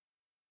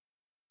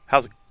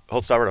How's it?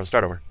 Hold, start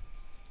over.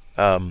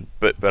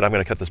 But I'm going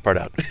to cut this part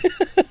out.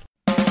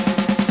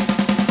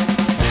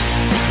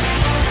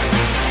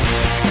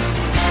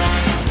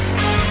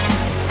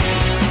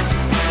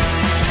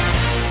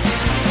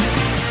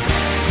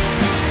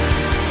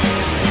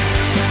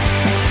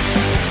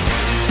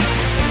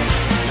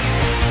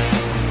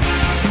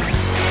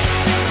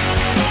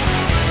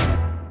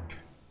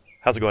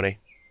 How's it going, A?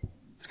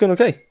 It's going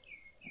okay.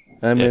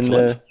 I'm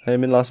Excellent.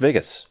 in Las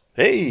Vegas.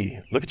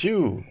 Hey, look at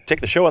you.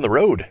 Take the show on the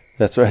road.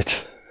 That's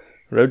right.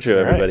 Roadshow,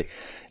 All right. everybody.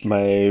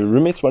 My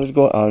roommates wanted to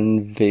go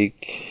on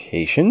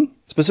vacation.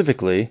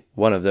 Specifically,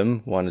 one of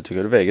them wanted to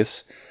go to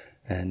Vegas.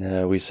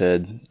 And we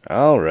said,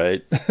 all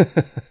right.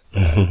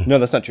 No,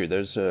 that's not true.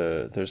 There's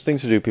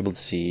things to do, people to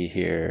see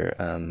here.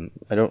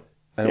 I don't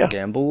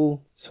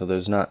gamble, so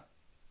it's not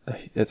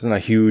a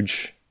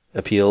huge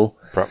appeal.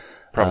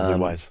 Probably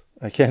wise.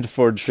 I can't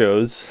afford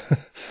shows.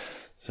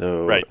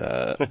 So Right.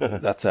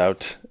 that's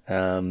out.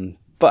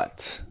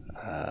 But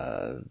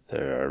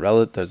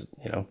there's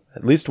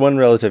at least one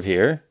relative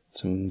here,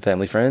 some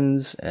family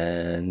friends,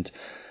 and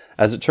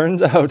as it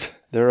turns out,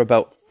 there are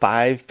about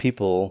 5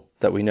 people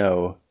that we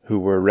know who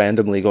were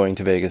randomly going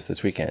to Vegas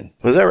this weekend.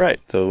 Was that right?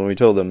 So when we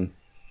told them,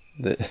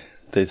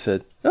 they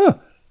said, "Oh,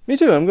 me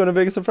too. I'm going to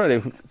Vegas on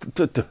Friday."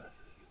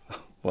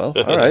 Well,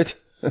 all right.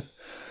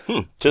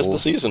 Tis the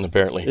season,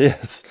 apparently.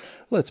 Yes,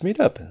 let's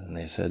meet up. And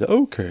they said,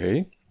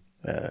 okay.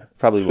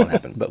 Probably won't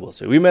happen, but we'll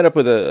see. We met up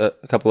with a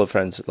couple of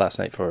friends last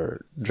night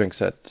for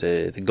drinks at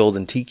the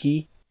Golden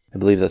Tiki. I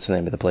believe that's the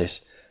name of the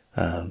place.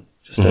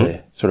 Just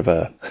a sort of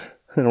a,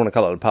 I don't want to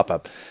call it a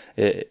pop-up.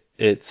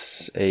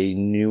 It's a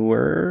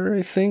newer,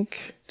 I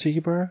think, tiki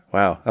bar.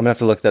 Wow. I'm going to have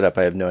to look that up.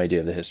 I have no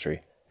idea of the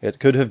history. It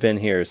could have been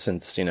here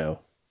since, the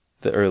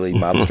early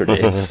mobster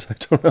days. I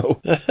don't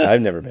know. I've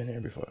never been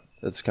here before.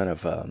 It's kind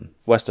of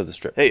west of the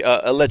Strip. Hey,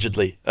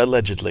 allegedly,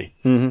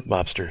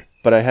 mobster.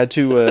 But I had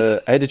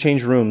to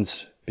change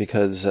rooms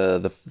because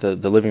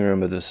the living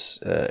room of this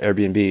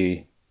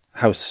Airbnb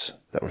house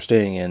that we're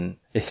staying in,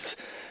 it's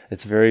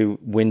very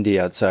windy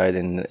outside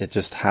and it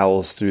just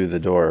howls through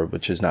the door,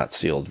 which is not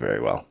sealed very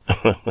well.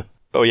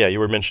 Oh yeah, you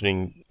were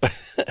mentioning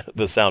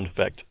the sound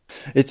effect.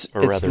 It's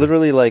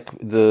literally like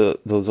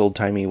those old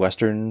timey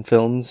Western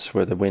films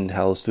where the wind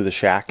howls through the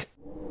shack.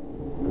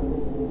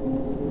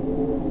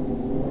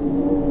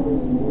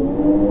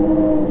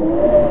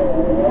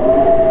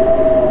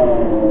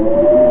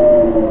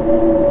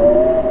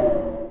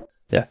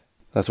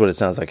 That's what it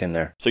sounds like in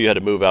there. So you had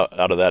to move out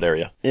of that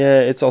area. Yeah,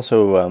 it's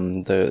also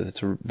it's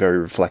very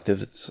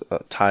reflective. It's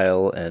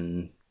tile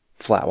and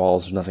flat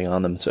walls. There's nothing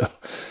on them, so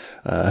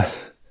it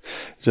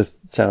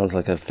just sounds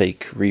like a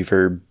fake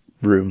reverb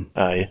room.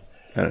 I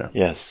don't know.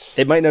 Yes.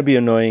 It might not be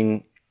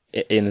annoying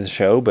in the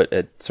show, but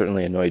it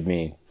certainly annoyed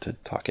me to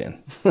talk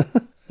in.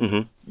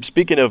 Mm-hmm.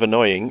 Speaking of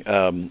annoying,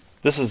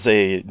 this is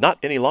not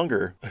any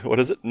longer, what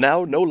is it?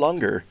 Now no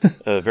longer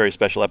a very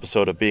special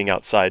episode of Being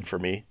Outside for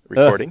me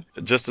recording.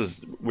 Just as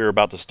we were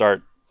about to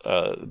start,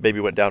 baby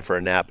went down for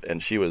a nap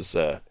and she was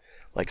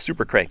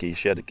super cranky.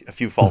 She had a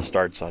few false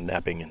starts on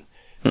napping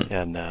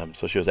and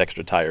so she was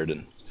extra tired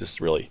and just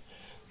really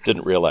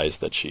didn't realize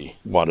that she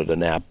wanted a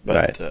nap.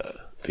 But, right.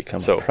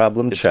 Become a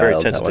problem it's child.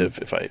 It's very tentative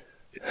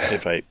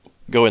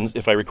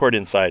if I record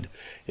inside,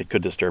 it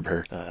could disturb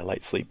her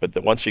light sleep.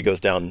 But once she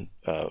goes down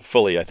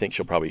fully, I think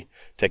she'll probably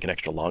take an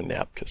extra long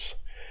nap because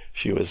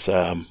she was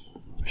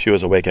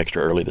awake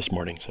extra early this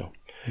morning. So,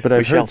 but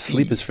I've heard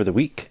sleep is for the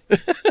weak.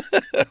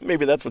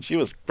 Maybe that's what she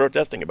was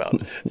protesting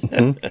about.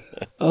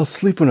 I'll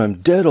sleep when I'm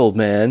dead, old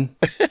man.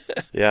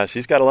 Yeah,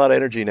 she's got a lot of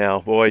energy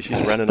now. Boy,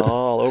 she's running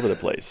all over the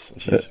place.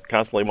 She's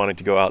constantly wanting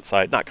to go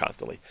outside. Not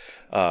constantly,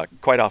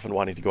 quite often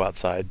wanting to go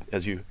outside,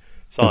 as you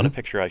saw in a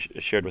picture I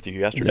shared with you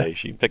yesterday. Yeah.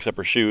 She picks up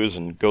her shoes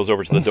and goes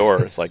over to the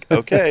door. It's like,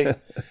 okay,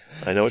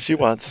 I know what she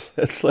wants.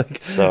 It's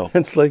like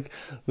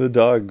the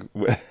dog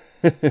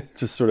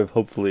just sort of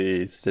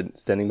hopefully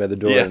standing by the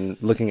door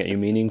and looking at you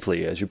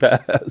meaningfully as you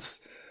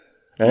pass.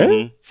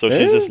 Mm-hmm. So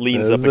she just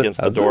leans up against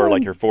the door,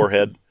 like her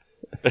forehead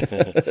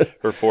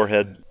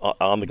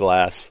on the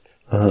glass,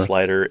 the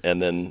slider,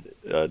 and then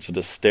she'll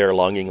just stare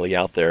longingly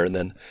out there, and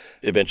then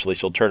eventually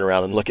she'll turn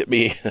around and look at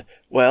me.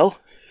 Well.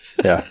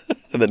 Yeah.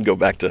 And then go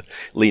back to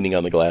leaning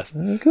on the glass.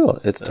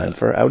 Cool. It's time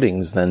for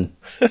outings then.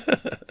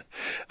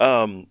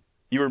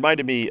 You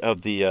reminded me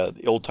of the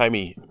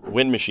old-timey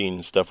wind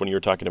machine stuff when you were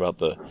talking about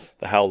the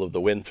howl of the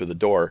wind through the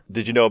door.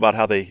 Did you know about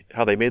how they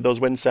made those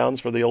wind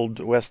sounds for the old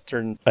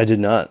Western? I did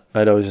not.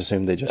 I'd always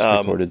assumed they just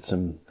recorded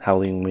some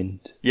howling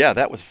wind. Yeah,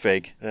 that was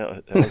fake.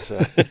 That was,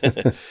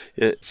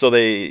 so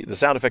the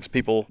sound effects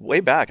people way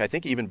back, I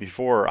think even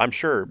before, I'm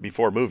sure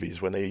before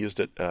movies when they used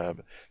it,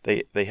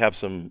 they have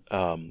some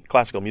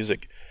classical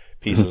music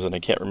pieces, and I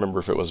can't remember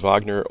if it was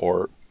Wagner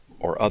or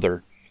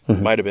other. It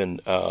might have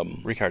been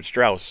Richard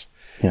Strauss.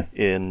 Yeah.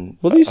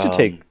 They used to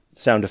take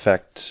sound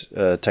effect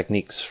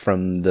techniques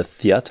from the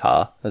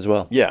theater as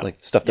well. Yeah.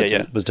 Like stuff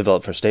that was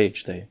developed for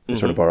stage, they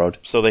sort of borrowed.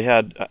 So they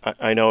had,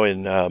 I know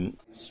in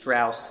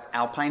Strauss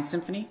Alpine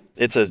Symphony.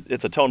 It's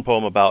a tone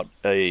poem about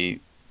a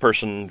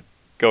person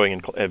going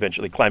and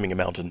eventually climbing a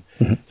mountain,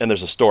 and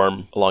there's a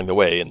storm along the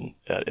way, and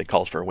it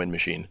calls for a wind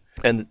machine.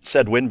 And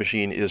said wind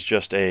machine is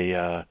just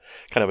a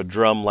kind of a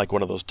drum, like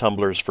one of those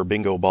tumblers for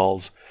bingo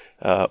balls,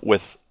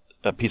 with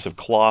a piece of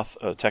cloth,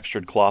 a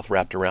textured cloth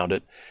wrapped around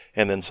it,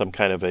 and then some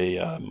kind of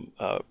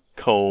a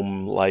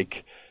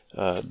comb-like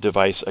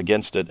device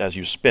against it. As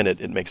you spin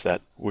it, it makes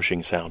that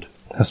whooshing sound.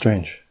 How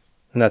strange.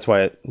 And that's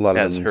why a lot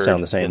of them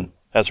sound the same.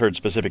 As heard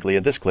specifically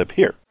in this clip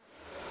here.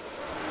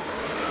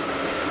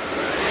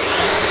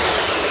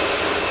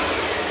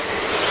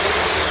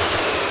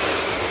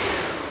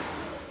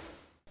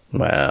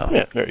 Wow.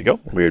 Yeah, there you go.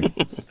 Weird.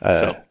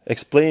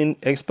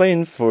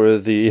 Explain for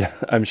the,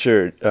 I'm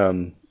sure,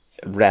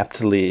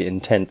 raptly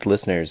intent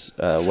listeners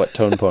what a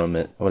tone poem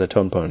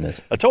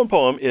is. A tone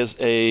poem is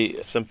a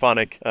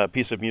symphonic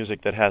piece of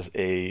music that has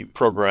a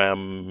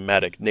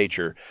programmatic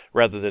nature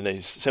rather than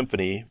a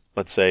symphony,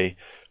 let's say,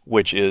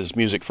 which is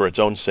music for its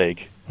own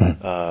sake.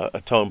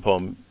 A tone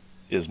poem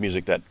is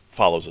music that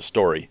follows a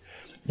story,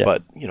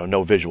 but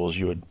no visuals.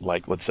 You would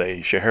like, let's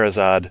say,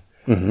 Scheherazade,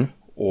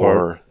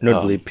 or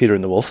notably Peter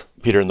and the Wolf.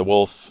 Peter and the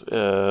Wolf,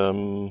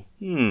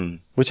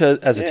 which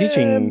as a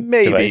teaching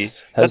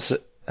device has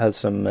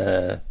some.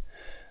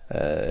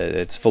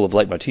 It's full of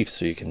leitmotifs,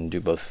 so you can do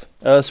both.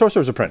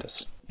 Sorcerer's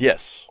Apprentice.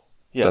 Yes.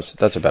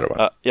 That's a better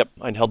one. Yep,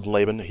 Ein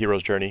Heldenleben, A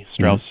Hero's Journey.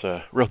 Strauss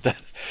wrote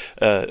that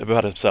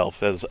about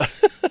himself as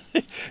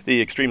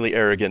the extremely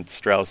arrogant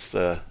Strauss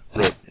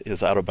wrote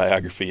his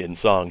autobiography in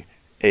song,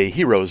 A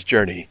Hero's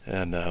Journey.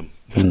 And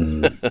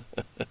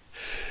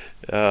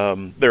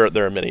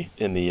there are many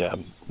in the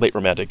late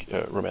romantic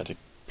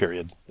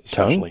period.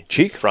 Tongue?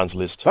 Cheek? Franz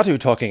Liszt. What are you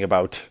talking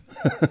about?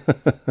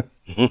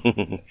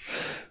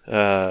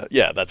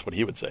 Yeah, that's what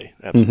he would say.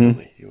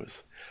 Absolutely. He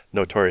was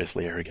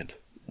notoriously arrogant.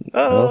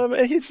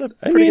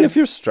 If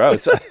you're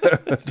Strauss,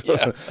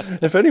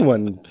 if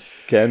anyone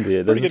can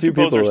be, there's a few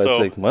people that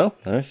say, well,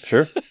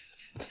 sure.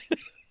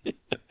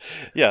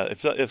 Yeah,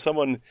 if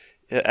someone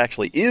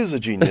actually is a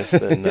genius,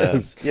 then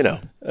yes.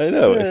 I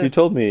know. If you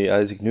told me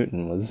Isaac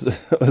Newton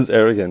was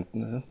arrogant,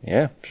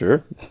 yeah,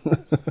 sure.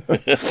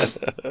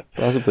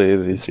 Possibly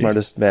the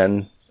smartest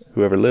man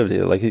who ever lived.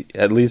 Like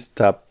at least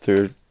top 3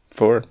 or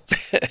 4.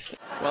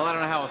 Well, I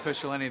don't know how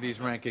official any of these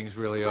rankings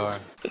really are.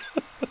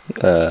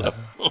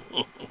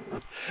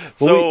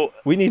 So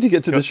we need to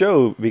get to the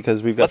show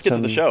because we've got let's get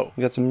to the show.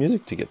 We got some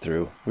music to get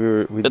through.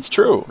 That's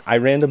true. I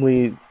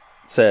randomly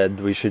said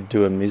we should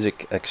do a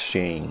music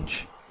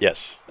exchange.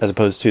 Yes. As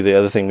opposed to the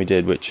other thing we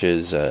did, which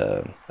is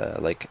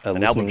like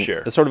an album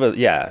share. Sort of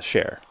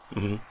share.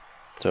 Mm-hmm.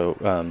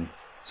 So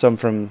some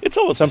from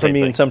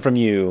me and some from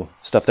you,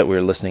 stuff that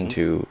we're listening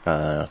to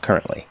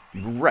currently.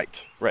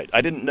 Right.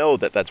 I didn't know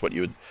that that's what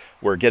you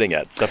were getting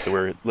at, stuff that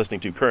we're listening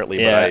to currently,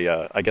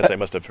 but I guess I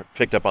must have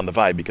picked up on the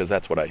vibe because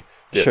that's what I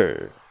did.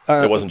 Sure.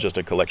 It wasn't just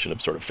a collection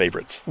of sort of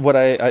favorites. What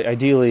I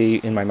ideally,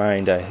 in my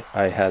mind,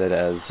 I had it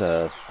as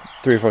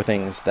 3 or 4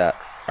 things that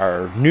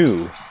are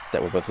new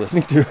that we're both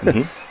listening to.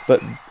 Mm-hmm.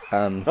 But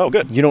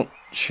good. You don't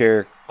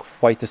share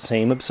quite the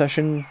same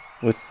obsession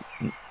with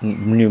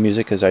new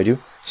music as I do.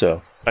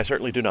 So I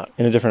certainly do not.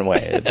 In a different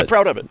way. I'm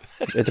proud of it.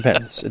 It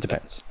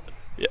depends.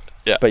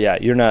 Yeah. But yeah,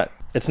 you're not.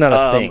 It's not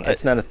a thing.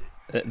 It's not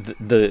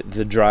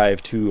the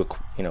drive to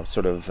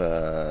sort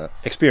of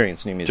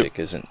experience new music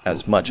isn't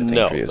as much a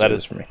thing for you as it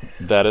is for me.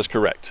 That is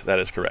correct.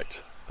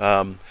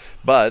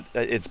 But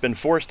it's been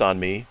forced on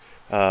me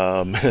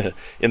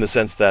in the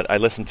sense that I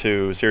listen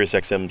to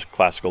SiriusXM's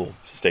classical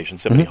station,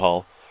 Symphony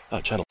Hall,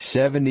 channel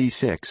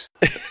 76.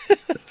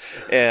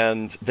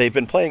 And they've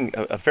been playing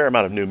a fair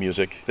amount of new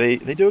music. They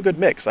do a good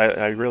mix.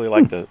 I really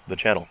like the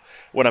channel.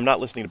 When I'm not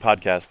listening to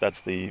podcasts,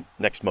 that's the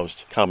next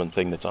most common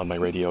thing that's on my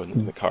radio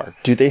in the car.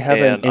 Do they have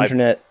an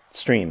internet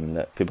stream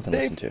that people can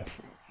listen to?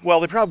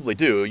 Well, they probably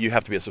do. You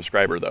have to be a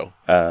subscriber, though,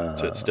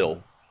 to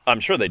still. I'm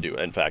sure they do,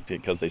 in fact,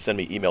 because they send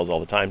me emails all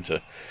the time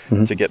to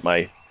get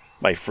my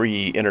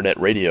free internet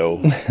radio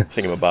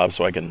thingamabob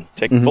so I can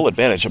take full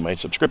advantage of my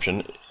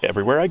subscription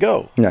everywhere I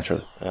go.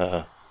 Naturally.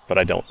 But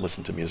I don't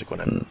listen to music when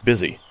I'm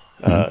busy,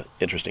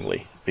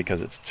 interestingly,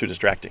 because it's too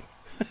distracting.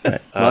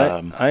 Right.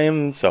 I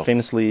am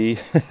famously,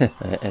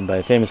 and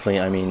by famously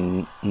I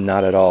mean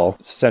not at all,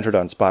 centered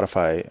on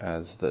Spotify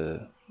as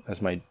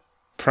my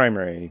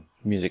primary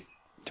music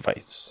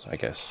device, I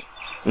guess.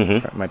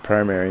 Mm-hmm. My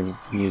primary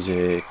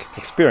music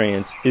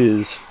experience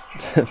is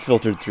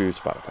filtered through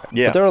Spotify.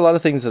 Yeah. But there are a lot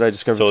of things that I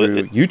discovered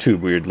through YouTube,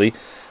 weirdly,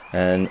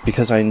 and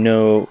because I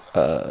know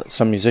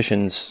some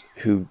musicians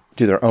who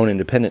do their own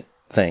independent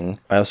thing,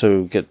 I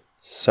also get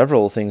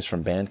several things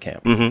from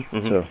Bandcamp.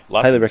 So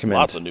highly recommend.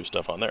 Lots of new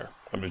stuff on there.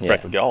 I mean,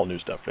 practically all new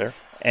stuff there.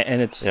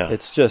 And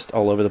it's just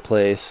all over the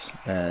place,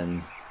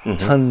 and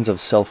tons of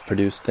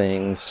self-produced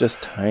things,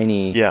 just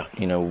tiny,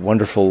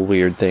 wonderful,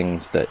 weird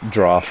things that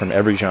draw from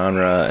every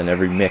genre and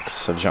every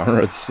mix of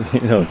genres.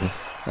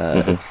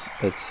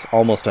 It's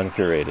almost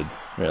uncurated,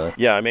 really.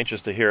 Yeah, I'm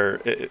anxious to hear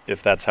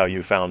if that's how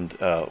you found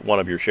one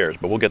of your shares,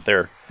 but we'll get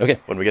there. Okay.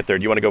 When we get there,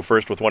 do you want to go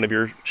first with one of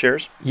your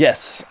shares?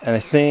 Yes, and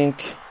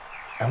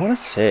I want to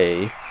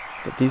say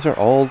that these are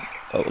all,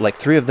 like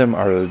 3 of them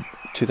are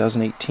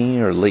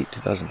 2018 or late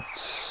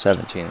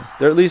 2017.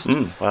 They're at least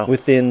wow.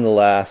 within the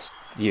last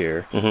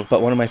year.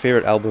 But one of my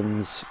favorite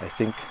albums, I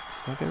think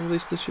they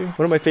released this year.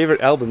 One of my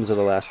favorite albums of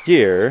the last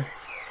year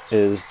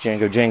is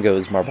Django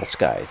Django's Marble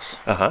Skies.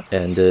 Uh-huh.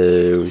 And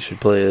we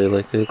should play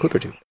like a clip or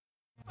two.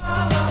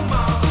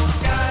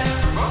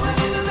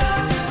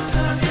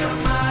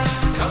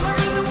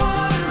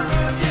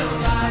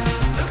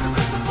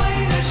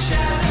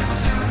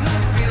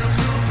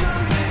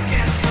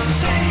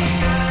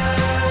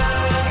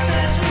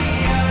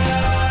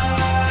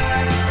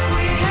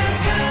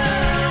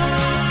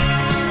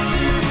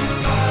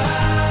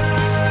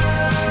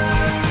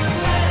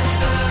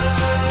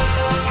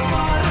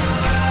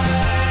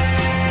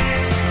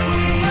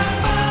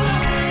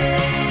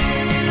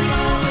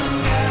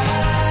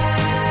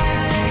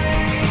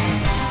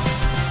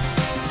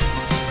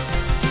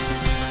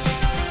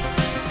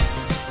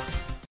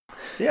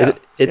 Yeah.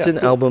 It's Yeah, an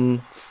cool.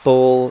 album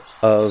full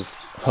of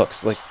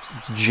hooks, like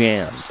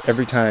jammed.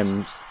 Every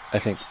time I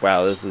think,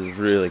 wow, this is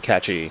really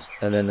catchy.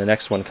 And then the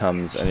next one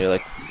comes and you're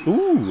like,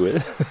 ooh.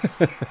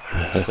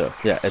 So,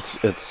 yeah,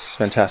 it's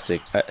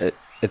fantastic.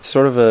 It's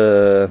sort of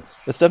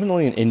it's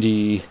definitely an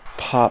indie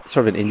pop,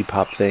 sort of an indie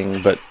pop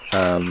thing, but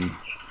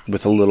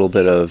with a little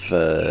bit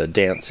of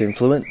dance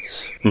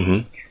influence.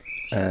 Mm-hmm.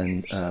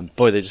 And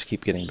boy, they just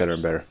keep getting better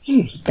and better.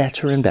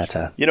 Better and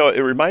better. You know,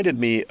 it reminded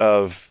me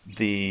of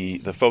the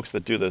folks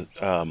that do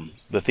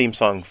the theme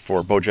song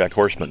for BoJack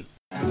Horseman.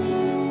 Back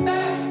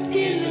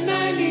in the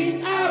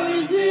 90s, I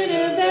was in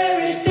a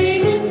very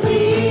famous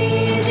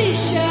TV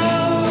show.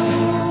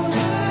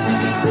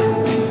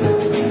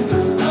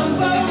 I'm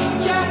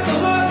BoJack the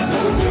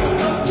Horseman.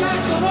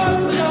 BoJack the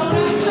Horseman, don't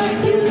act like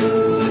you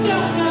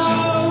don't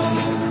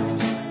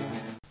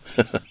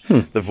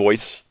know. The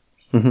voice,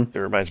 it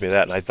reminds me of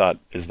that, and I thought,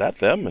 is that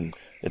them? And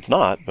it's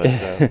not, but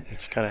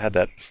it's kind of had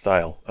that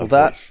style of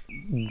That voice.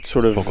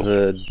 sort of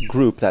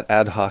group, that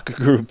ad hoc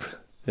group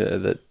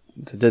that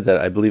did that,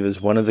 I believe,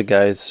 is one of the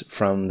guys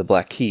from the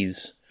Black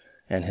Keys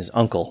and his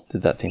uncle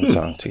did that theme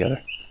song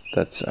together.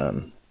 That's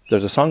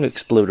there's a song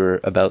Exploder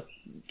about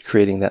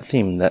creating that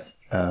theme that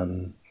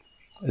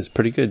is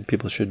pretty good.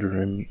 People should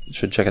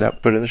check it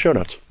out. Put it in the show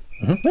notes.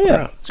 Oh,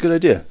 yeah, it's a good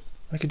idea.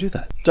 I could do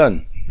that.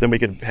 Done. Then we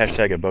could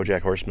hashtag a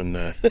BoJack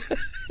Horseman,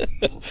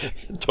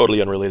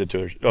 totally unrelated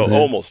to our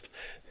almost,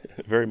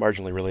 very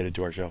marginally related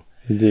to our show.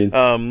 Indeed.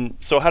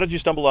 So how did you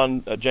stumble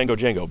on Django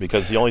Django?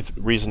 Because the only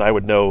reason I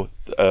would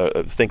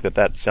think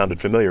that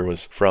sounded familiar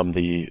was from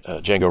the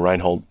Django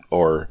Reinhold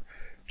or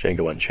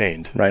Django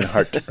Unchained.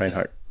 Reinhardt.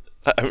 Reinhardt,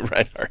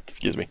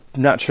 excuse me.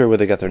 Not sure where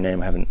they got their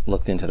name. I haven't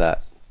looked into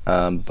that.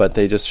 But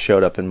they just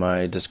showed up in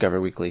my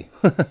Discover Weekly,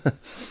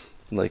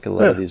 like a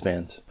lot of these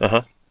bands.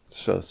 Uh-huh.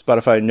 So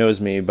Spotify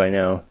knows me by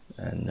now,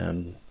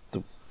 and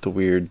the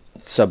weird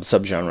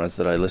sub-genres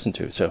that I listen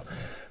to. So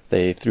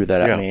they threw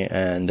that at me,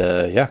 and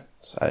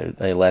so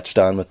I latched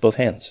on with both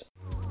hands.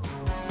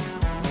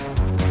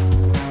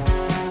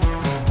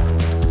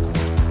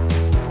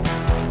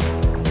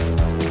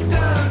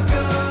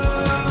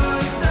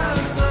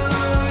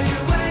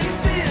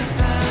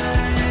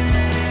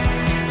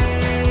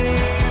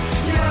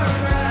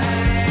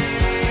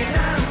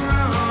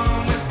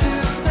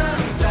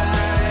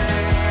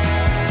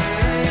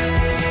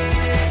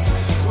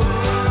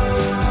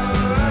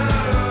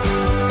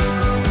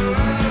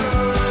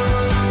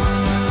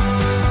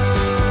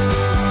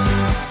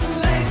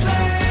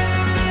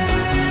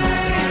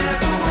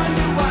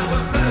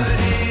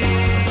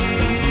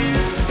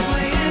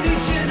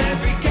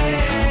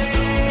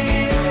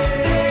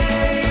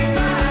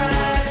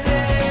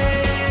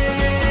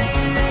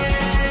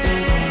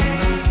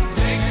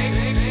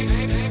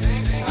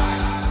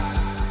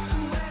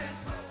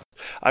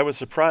 I was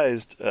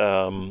surprised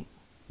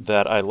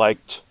that I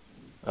liked,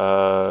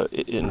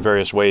 in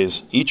various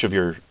ways, each of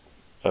your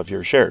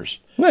shares.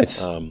 Nice.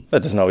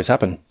 That doesn't always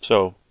happen.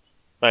 So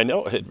I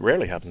know it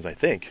rarely happens, I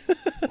think.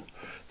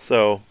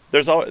 So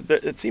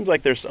it seems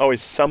like there's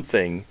always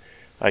something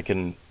I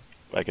can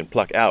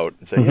pluck out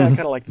and say, yeah, I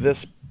kind of like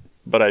this,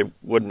 but I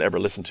wouldn't ever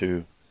listen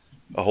to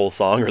a whole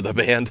song or the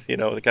band,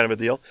 the kind of a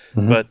deal.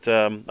 But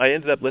I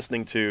ended up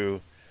listening to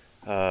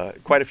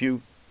quite a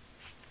few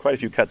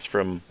cuts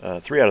from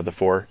 3 out of the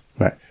 4.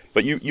 Right.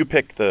 But you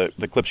pick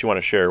the clips you want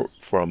to share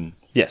from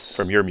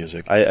your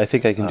music. I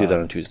think I can do that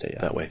on Tuesday.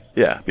 Yeah. That way.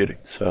 Yeah, beauty.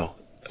 So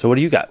what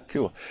do you got?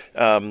 cool.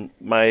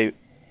 My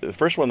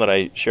first one that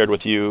I shared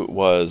with you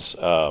was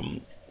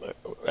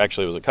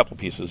actually it was a couple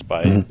pieces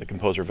by the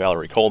composer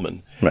Valerie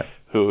Coleman, Right.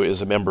 who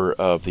is a member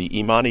of the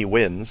Imani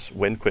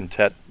Wind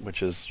Quintet,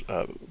 which is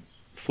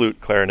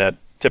flute, clarinet,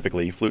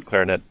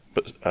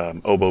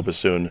 oboe,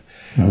 bassoon,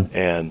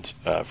 and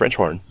French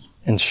horn.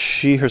 And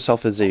she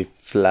herself is a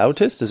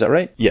flautist, is that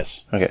right?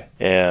 Yes. Okay.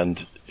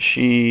 And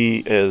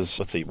she is,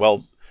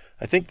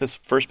 I think this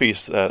first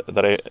piece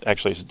that I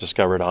actually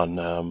discovered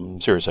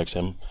on Sirius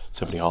XM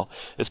Symphony Hall,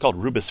 it's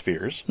called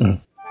Rubispheres.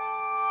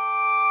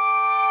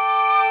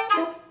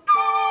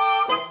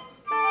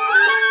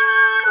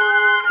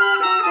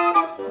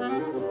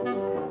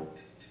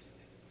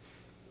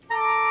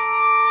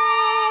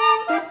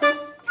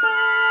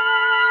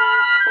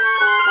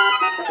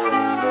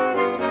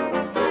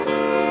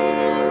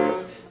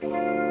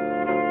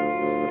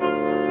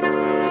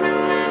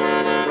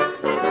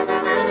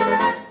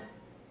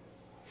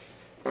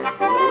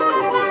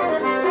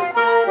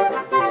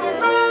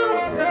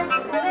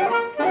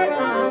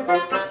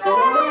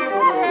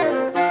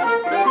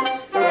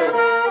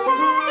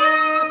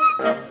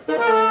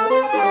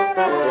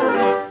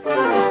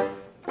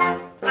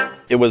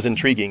 it was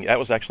intriguing. That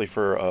was actually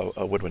for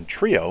a woodwind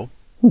trio.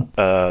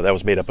 That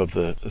was made up of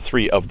the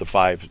 3 of the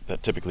 5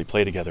 that typically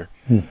play together.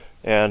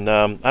 And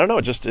I don't know,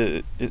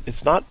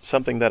 it's not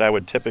something that I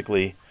would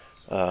typically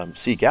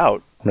seek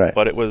out, Right.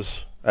 but it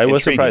was I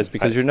was intriguing. surprised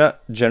because you're not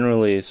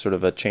generally sort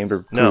of a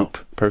chamber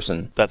group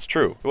person. That's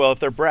true. Well, if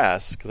they're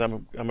brass, because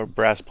I'm a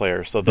brass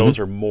player, so those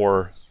are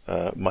more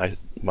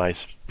my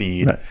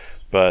speed. Right.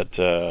 But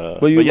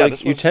Well, you but yeah, like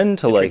this you was tend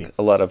to intriguing. like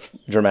a lot of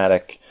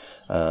dramatic,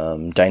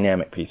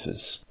 dynamic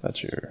pieces.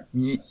 That's your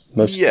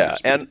most Yeah,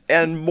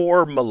 and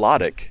more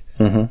melodic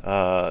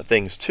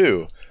things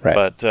too. Right.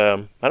 But I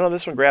don't know.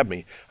 This one grabbed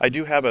me. I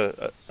do have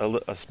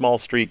a small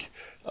streak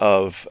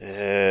of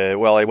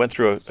I went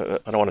through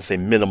I don't want to say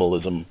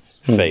minimalism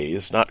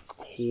phase, not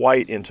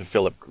quite into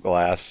Philip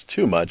Glass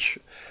too much,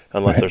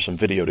 unless there's some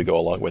video to go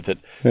along with it.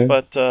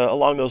 But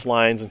along those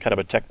lines and kind of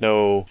a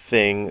techno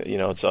thing,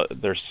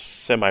 they're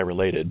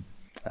semi-related.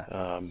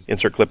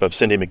 Insert clip of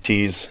Cindy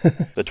McTee's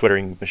The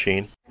Twittering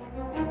Machine.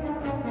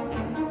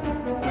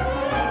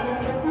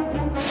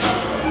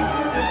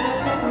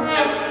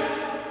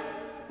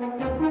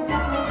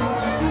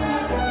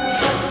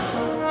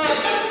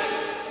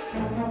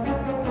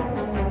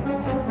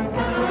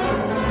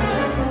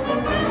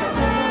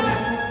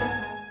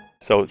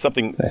 So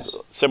something Nice.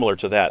 similar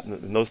to that,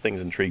 and those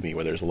things intrigue me,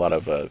 where there's a lot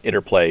of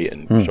interplay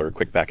and sort of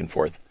quick back and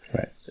forth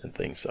Right. and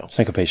things. So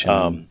Syncopation.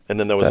 and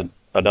then there was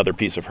another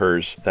piece of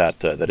hers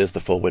that is the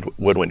full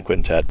woodwind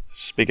quintet.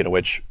 Speaking of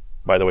which,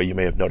 by the way, you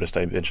may have noticed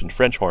I mentioned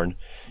French horn,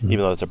 even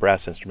though it's a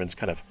brass instrument. It's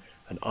kind of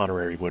an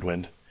honorary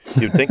woodwind.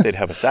 You'd think they'd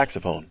have a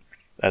saxophone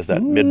as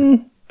that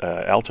mid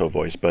alto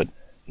voice, but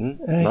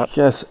not.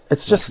 Yes,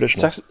 it's just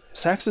traditional.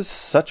 sax is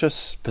such a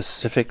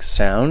specific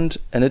sound,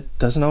 and it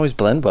doesn't always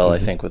blend well. I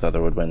think with other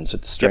woodwinds,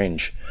 it's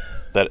strange.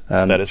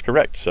 That is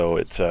correct. So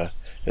it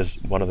is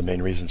one of the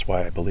main reasons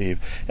why I believe.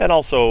 And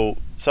also,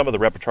 some of the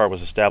repertoire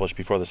was established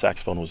before the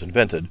saxophone was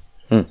invented.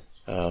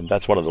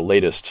 That's one of the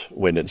latest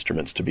wind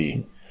instruments to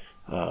be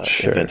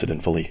invented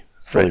and fully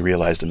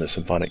realized in the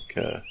symphonic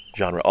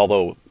genre.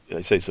 Although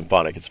I say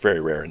symphonic, it's very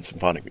rare in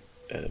symphonic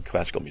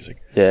classical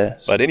music.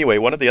 Yes, But anyway,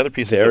 one of the other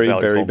pieces very of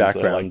Valley very Coleman's that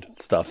I background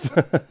liked,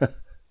 stuff.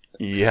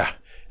 yeah,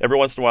 every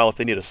once in a while, if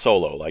they need a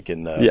solo, like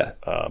in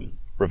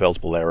Ravel's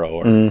Bolero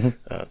or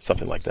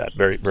something like that,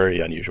 very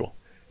very unusual.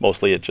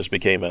 Mostly, it just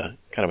became a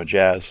kind of a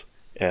jazz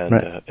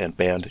and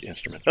band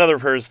instrument. Another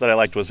of hers that I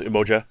liked was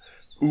Umoja.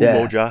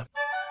 Umoja.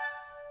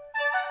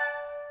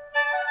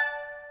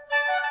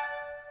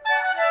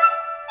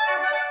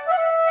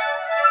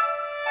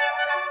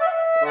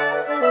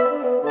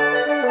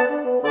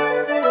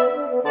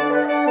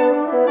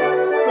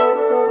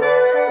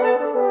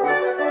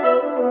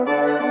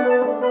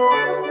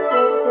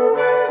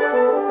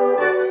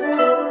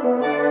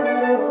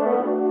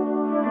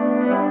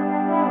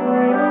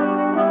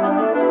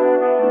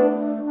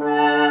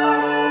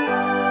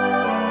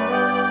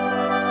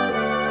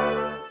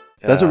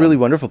 That's a really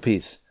wonderful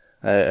piece.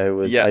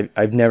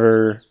 I've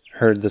never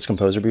heard this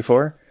composer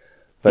before,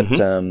 but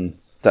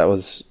that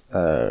was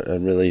a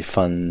really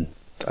fun.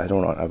 I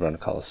don't want to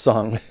call it a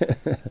song.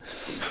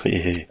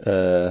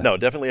 No,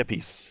 definitely a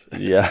piece.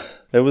 Yeah,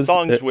 it was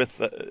Songs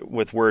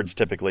with words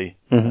typically,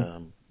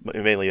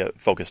 mainly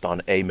focused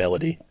on a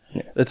melody.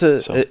 It's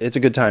a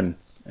good time,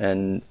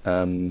 and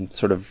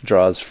sort of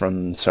draws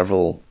from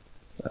several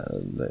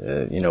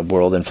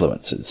world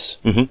influences.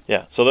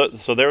 Yeah,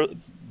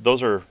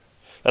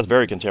 that's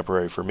very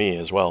contemporary for me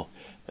as well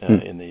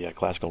in the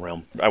classical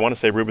realm. I want to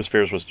say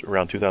Rubispheres was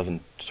around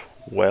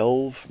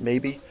 2012,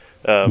 maybe.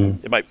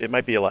 It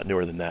might be a lot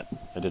newer than that.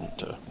 I didn't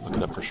look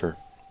it up for sure.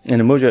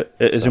 And Umoja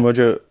is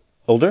Umoja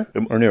older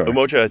or newer?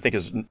 Umoja, I think,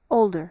 is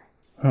Older.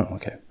 Oh,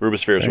 okay,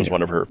 Rubispheres was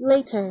one of her.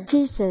 Later.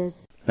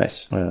 Pieces.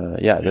 nice.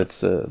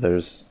 That's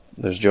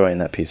there's joy in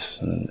that piece,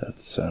 and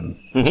it's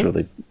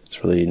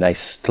really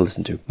nice to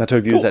listen to. Not to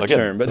abuse that Again,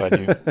 term, but glad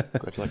you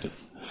recollected.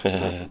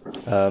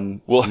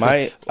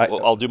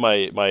 I'll do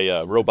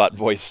my robot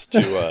voice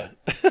to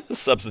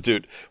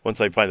substitute once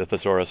I find a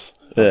thesaurus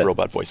of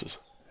robot voices.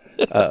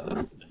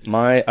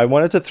 I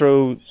wanted to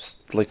throw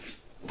like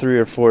 3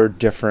 or 4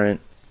 different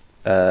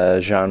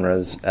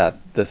genres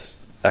at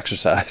this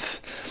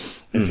exercise,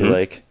 if you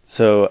like.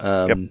 So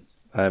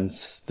I'm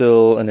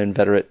still an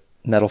inveterate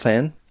metal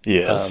fan.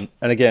 Yes.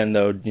 And again,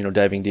 though,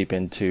 diving deep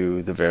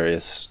into the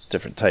various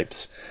different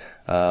types.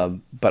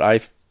 But I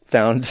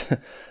found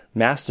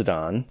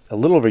Mastodon a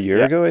little over a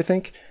year ago, I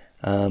think,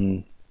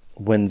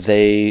 when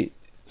they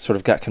sort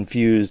of got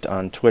confused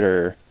on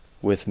Twitter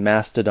with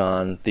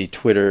Mastodon, the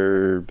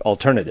Twitter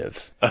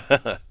alternative.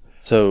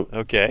 So,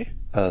 Okay.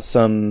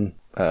 some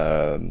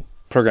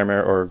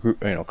programmer or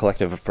group,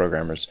 collective of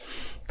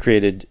programmers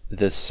created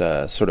this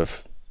sort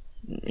of,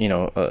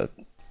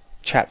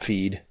 chat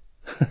feed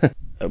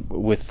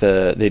with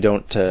they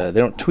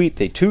don't tweet,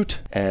 they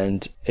toot,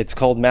 and it's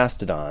called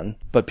Mastodon.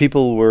 But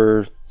people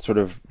were sort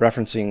of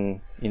referencing,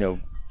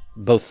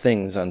 both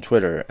things on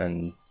Twitter,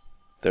 and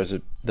there's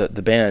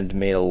the band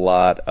made a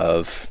lot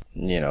of,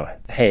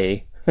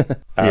 hay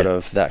out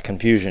of that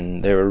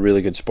confusion. They were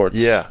really good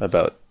sports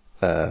about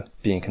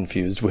being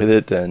confused with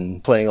it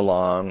and playing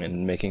along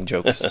and making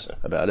jokes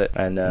about it.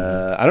 And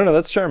I don't know,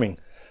 that's charming.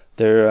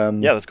 They're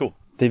Yeah, that's cool.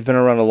 they've been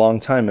around a long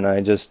time, and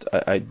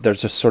they're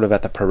just sort of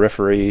at the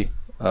periphery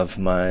of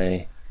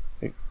my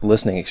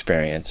listening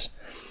experience,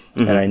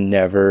 and I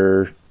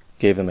never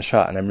gave them a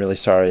shot, and I'm really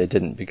sorry I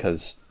didn't,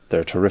 because they're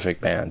a terrific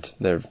band.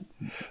 They're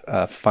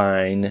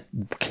fine,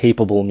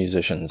 capable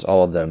musicians,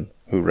 all of them,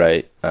 who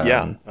write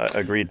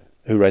Agreed.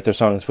 who write their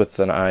songs with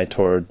an eye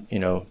toward,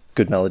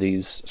 good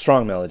melodies,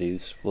 strong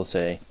melodies, we'll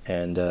say,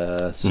 and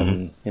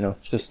some,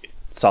 just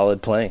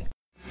solid playing.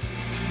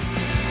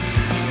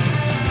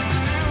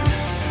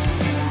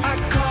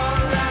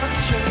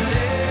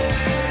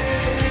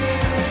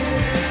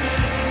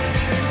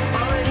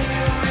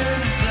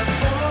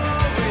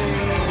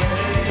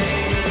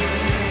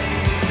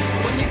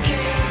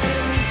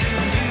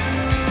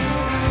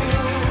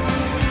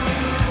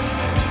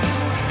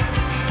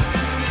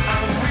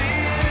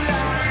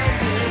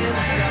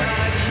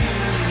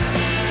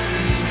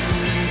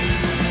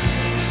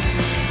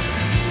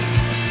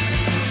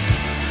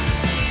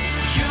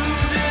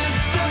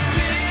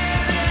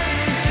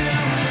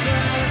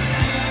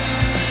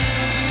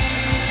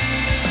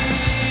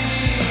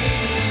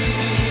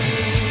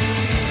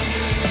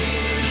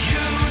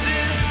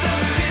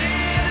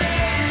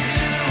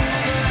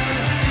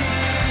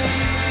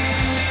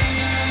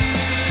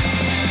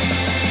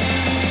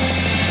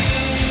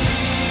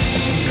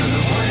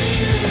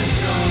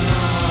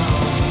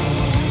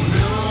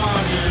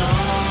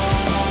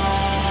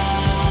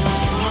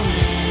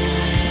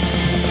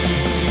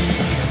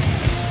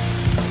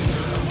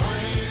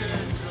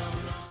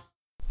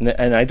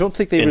 And I don't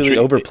think they really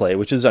overplay,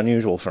 which is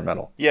unusual for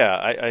metal.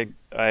 Yeah,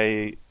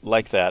 I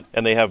like that,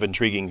 and they have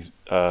intriguing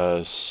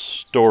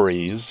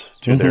stories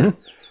to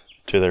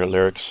their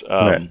lyrics.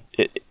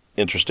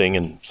 Interesting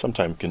and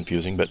sometimes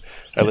confusing, but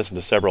I listened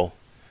to several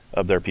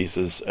of their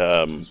pieces.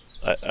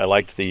 I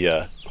liked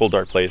the Cold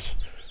Dark Place.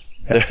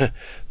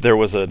 There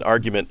was an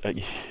argument.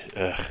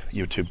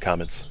 YouTube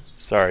comments.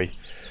 Sorry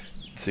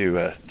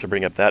to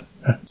bring up that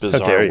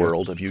bizarre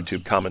world of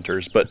YouTube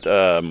commenters, but.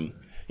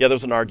 Yeah, there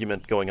was an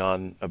argument going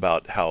on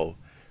about how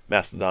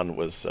Mastodon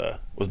was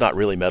not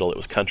really metal; it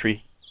was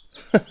country,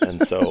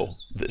 and so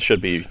it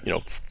should be,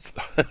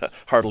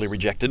 heartily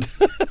rejected.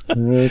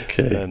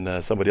 Okay.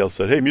 And somebody else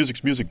said, "Hey,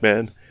 music's music,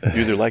 man.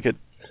 You either like it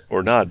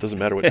or not. It doesn't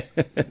matter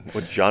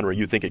what genre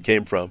you think it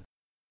came from."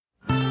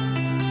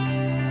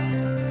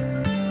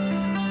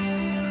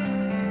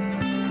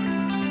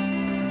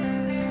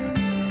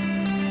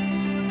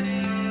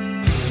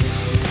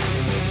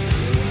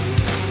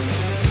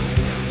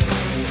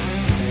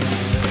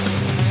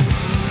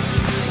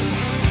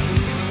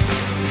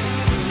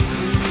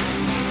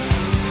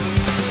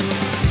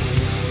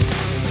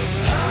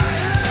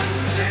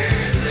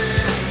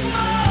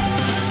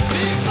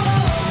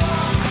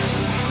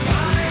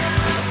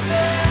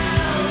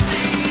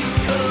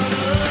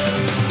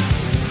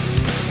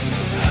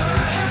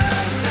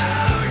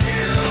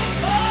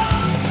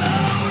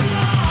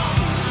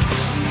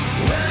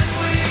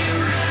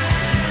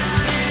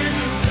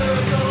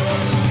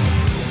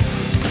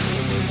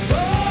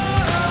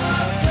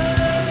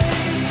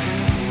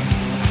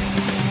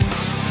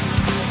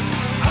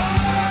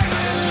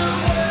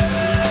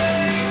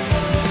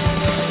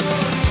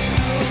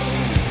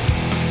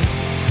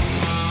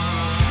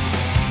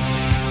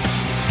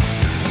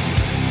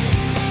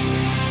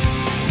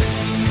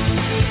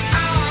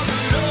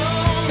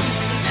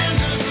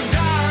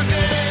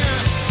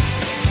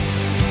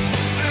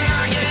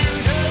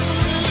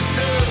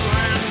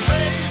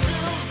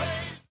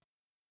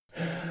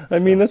 I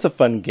mean, that's a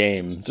fun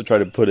game to try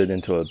to put it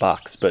into a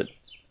box, but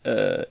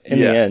in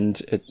the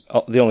end,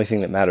 the only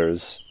thing that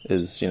matters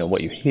is,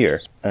 what you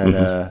hear.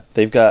 And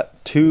they've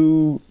got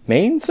two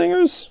main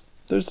singers.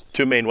 There's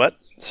two main what?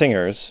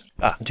 Singers.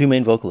 Two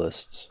main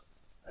vocalists.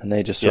 And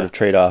they just sort of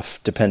trade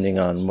off depending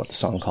on what the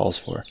song calls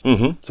for.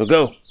 Mm-hmm. So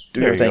go.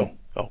 Do your thing.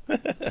 Well,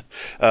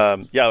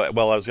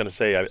 I was going to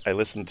say, I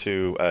listened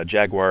to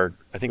Jaguar,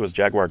 I think it was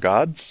Jaguar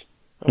Gods,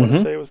 I want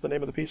to say was the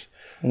name of the piece.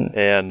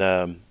 And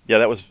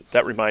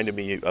that reminded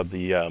me of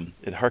the,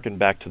 it harkened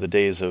back to the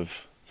days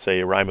of, say,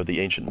 A Rime of the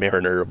Ancient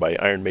Mariner by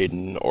Iron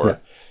Maiden, or,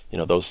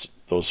 those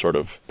sort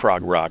of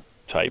prog rock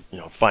type,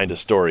 find a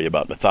story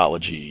about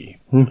mythology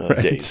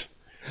days.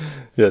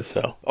 Yes.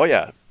 So,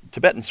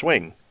 Tibetan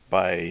Swing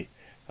by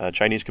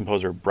Chinese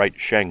composer Bright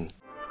Sheng.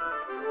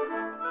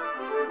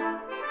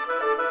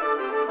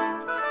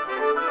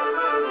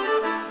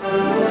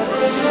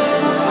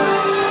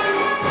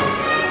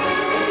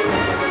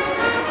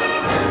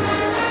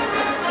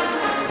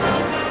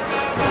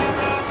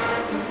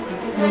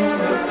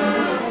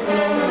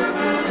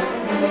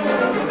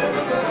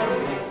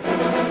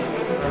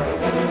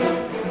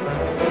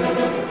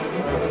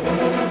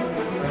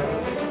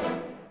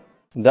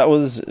 That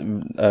was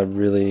a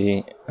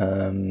really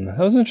that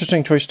was an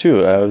interesting choice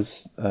too. I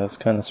was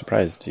kind of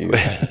surprised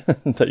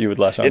that you would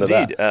latch onto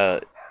Indeed,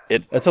 that.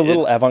 It's a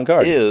little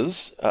avant-garde.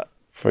 Is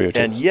for your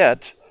taste, and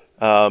yet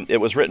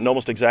it was written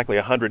almost exactly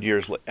 100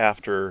 years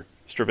after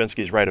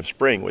Stravinsky's Rite of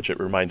Spring, which it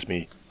reminds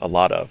me a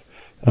lot of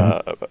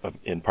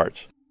in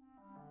parts.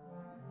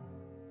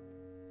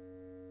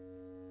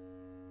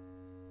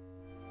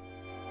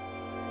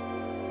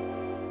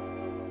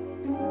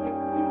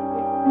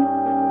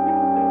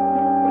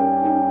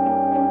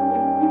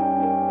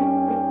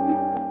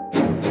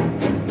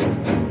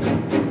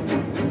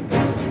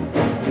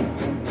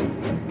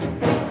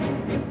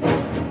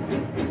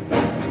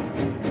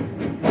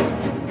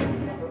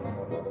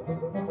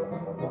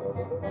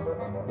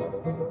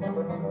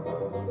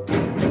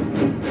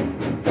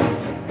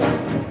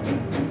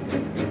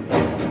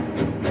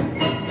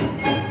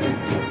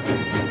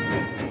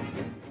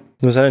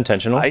 Was that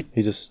intentional? The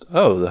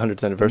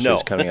 100th anniversary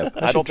is coming up.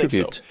 I don't think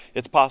so.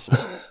 It's possible,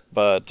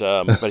 but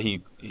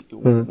he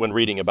when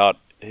reading about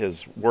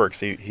his works,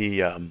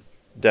 he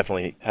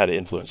definitely had an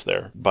influence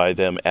there by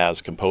them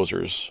as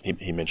composers.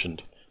 He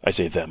mentioned, I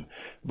say them,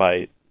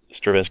 by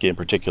Stravinsky in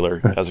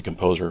particular as a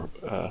composer.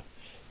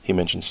 He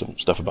mentioned some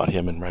stuff about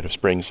him in Rite of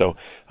Spring, so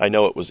I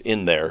know it was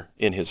in there,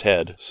 in his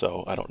head,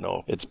 so I don't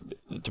know.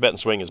 Tibetan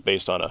swing is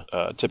based on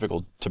a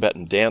typical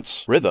Tibetan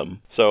dance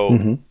rhythm,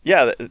 so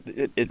yeah,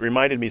 it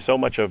reminded me so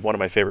much of one of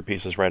my favorite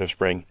pieces, Rite of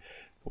Spring,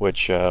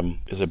 which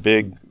is a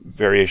big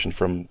variation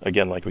from,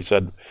 again, like we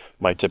said,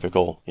 my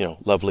typical,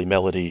 lovely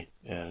melody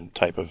and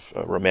type of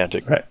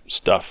romantic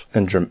stuff.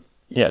 And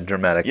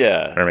dramatic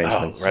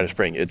arrangements. Rite of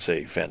Spring, it's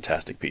a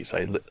fantastic piece.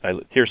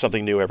 I hear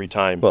something new every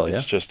time. Well,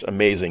 it's just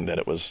amazing that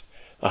it was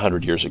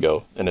 100 years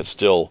ago, and it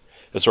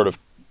sort of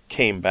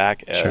came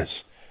back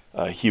as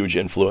a huge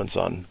influence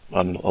on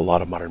a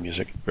lot of modern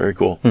music. Very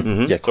cool.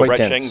 Mm-hmm. Yeah, so quite Brett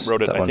dense, Cheng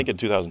wrote it, I think, in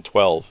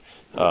 2012.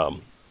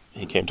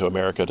 He came to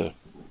America to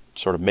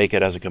sort of make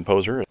it as a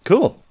composer.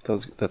 Cool.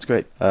 That's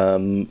great.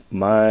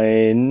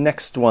 My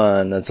next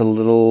one, that's a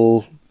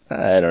little,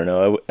 I don't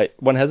know,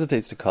 one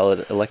hesitates to call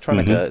it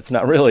electronica. Mm-hmm. It's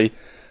not really.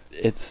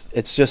 It's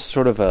just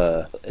sort of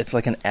it's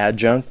like an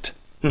adjunct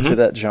to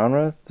that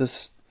genre.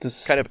 This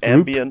kind of group,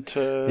 ambient,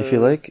 if you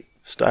like,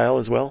 style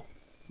as well.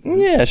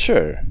 Yeah,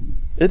 sure,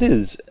 it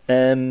is.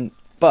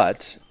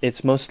 But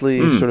it's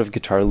mostly sort of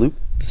guitar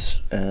loops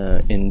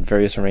in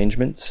various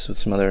arrangements with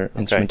some other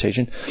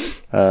instrumentation,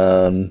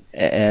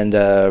 and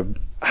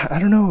I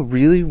don't know,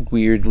 really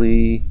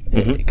weirdly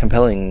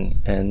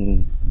compelling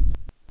and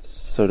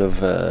sort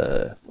of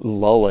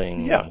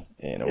lulling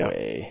in a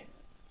way.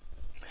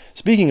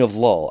 Speaking of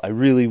lull, I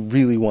really,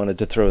 really wanted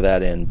to throw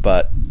that in,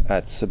 but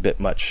that's a bit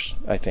much,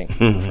 I think,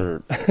 for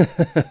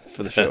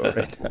for the show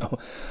right now.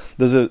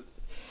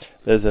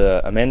 There's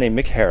a man named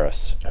Mick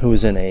Harris who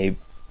is in a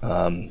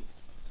I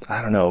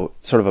don't know,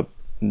 sort of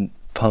a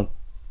punk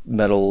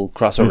metal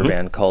crossover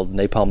band called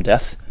Napalm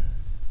Death,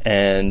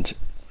 and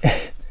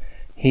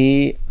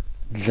he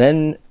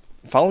then,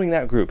 following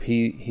that group,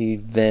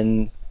 he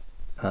then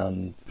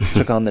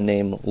took on the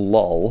name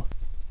Lull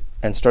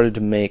and started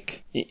to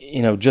make,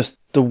 just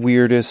the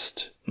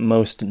weirdest,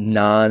 most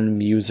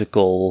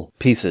non-musical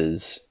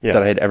pieces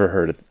that I had ever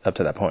heard up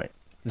to that point.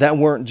 That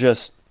weren't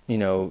just,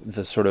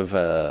 the sort of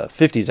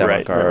 50s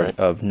avant-garde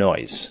of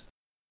noise.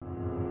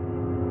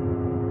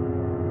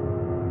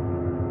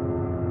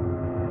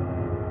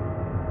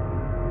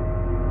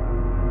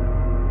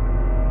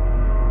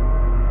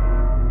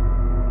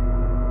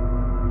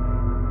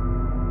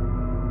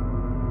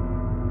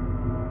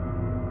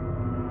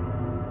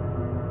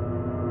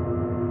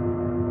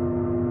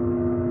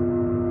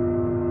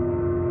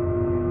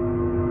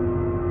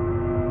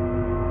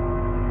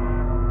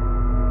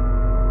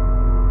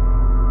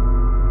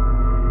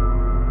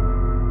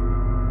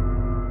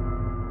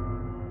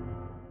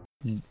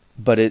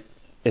 But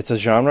it's a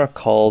genre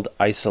called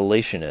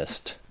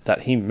isolationist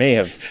that he may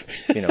have,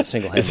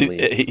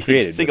 single-handedly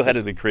created.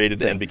 Single-handedly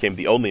created and became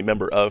the only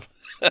member of.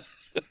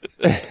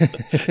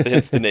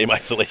 It's the name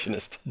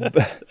isolationist.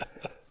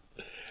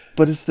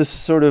 But it's this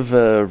sort of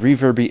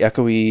reverby,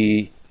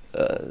 echoey,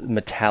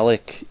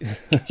 metallic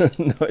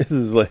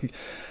noises,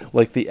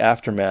 like the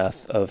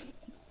aftermath of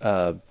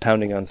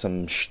pounding on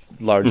some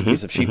large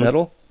piece of sheet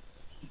metal.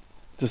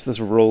 Just this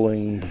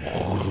rolling.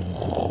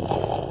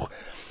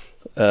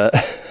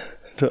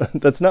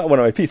 That's not one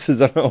of my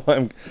pieces. I don't know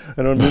why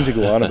I don't mean to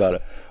go on about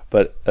it,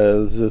 but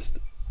it's just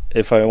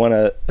if I want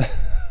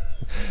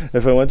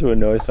to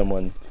annoy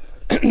someone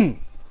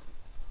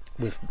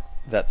with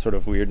that sort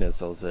of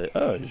weirdness, I'll say,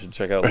 "Oh, you should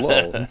check out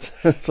Lull."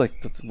 It's like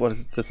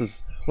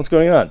what's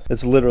going on?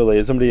 It's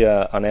literally somebody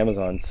on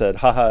Amazon said,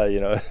 "Haha,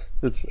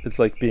 it's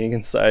like being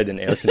inside an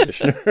air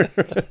conditioner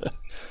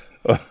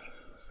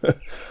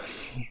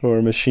or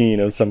a machine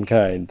of some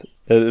kind."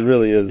 It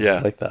really is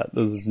like that.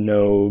 There's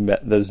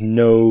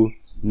no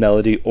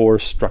melody or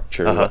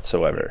structure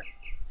whatsoever.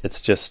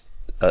 It's just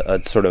a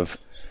sort of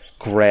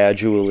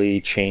gradually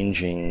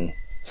changing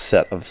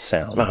set of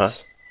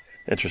sounds.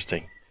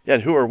 Interesting. Yeah,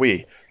 and who are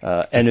we?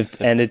 And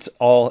it's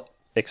all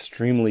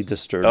extremely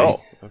disturbing. Oh,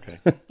 okay.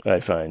 I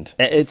find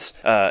it's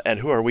and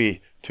who are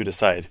we to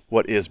decide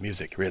what is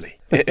music really?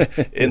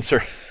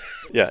 Insert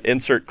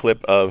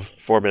clip of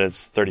 4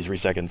 minutes 33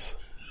 seconds.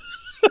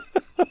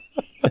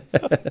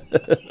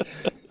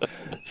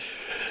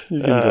 You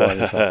can go on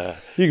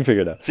yourself. You can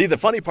figure it out. See, the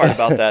funny part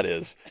about that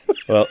is,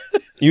 Well,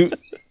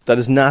 that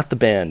is not the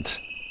band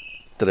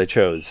that I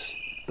chose.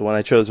 The one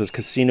I chose was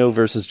Casino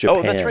versus Japan.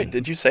 oh, that's right.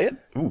 Did you say it?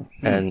 Ooh.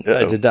 And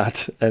I did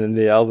not. And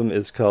the album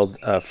is called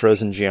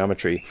Frozen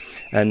Geometry,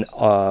 and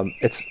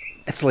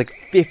it's like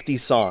 50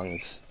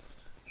 songs,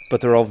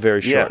 but they're all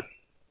very short.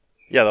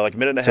 Yeah, they're like a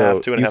minute and a So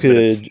half, 2.5 you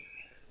minutes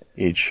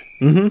each.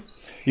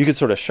 You could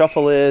sort of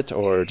shuffle it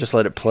or just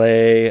let it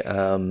play.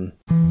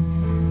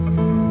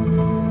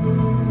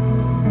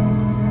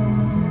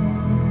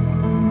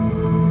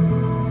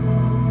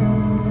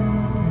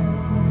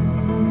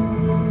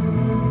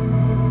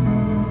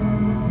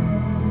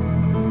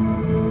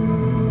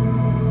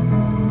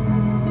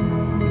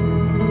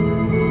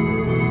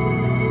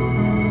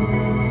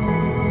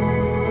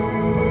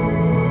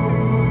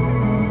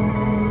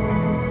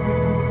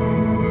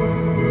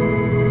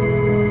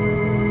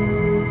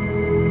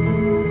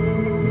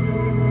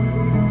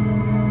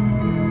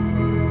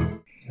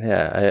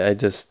 Yeah,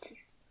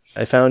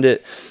 I found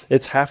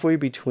it's halfway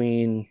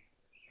between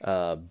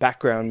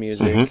background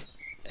music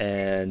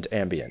and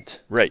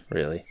ambient. Right.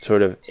 Really.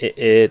 Sort of,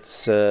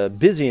 it's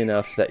busy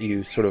enough that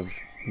you sort of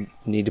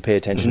need to pay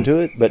attention to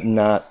it, but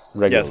not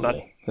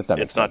regularly. If that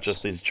makes It's not sense.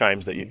 just these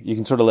chimes that You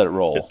can sort of let it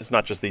roll. It's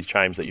not just these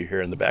chimes that you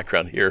hear in the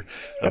background here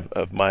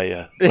of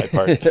my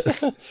part.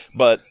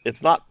 But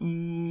it's not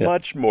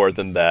much more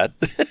than that.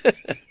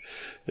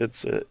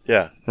 It's,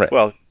 Right.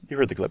 Well, you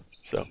heard the clip,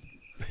 so.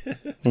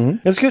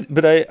 It's good,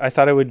 but I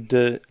thought I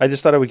would, I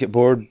just thought I would get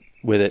bored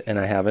with it, and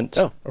I haven't.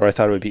 Oh. Or I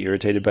thought I would be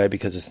irritated by it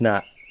because it's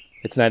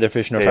neither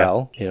fish nor Yeah.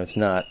 fowl. You know, it's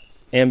not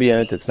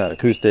ambient, it's not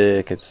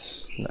acoustic,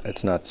 it's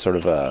not sort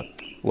of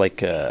what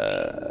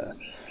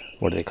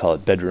do they call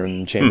it,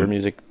 bedroom chamber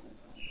music.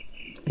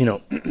 You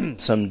know,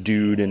 some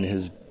dude in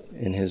his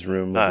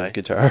room with his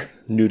guitar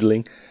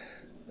noodling.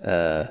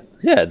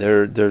 Yeah,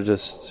 they're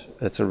just,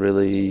 it's a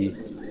really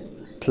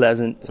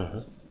pleasant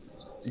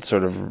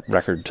sort of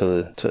record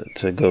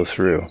to go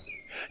through,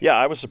 Yeah,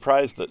 I was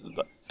surprised that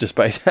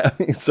despite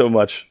having so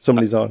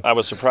many songs. I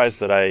was surprised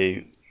that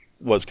I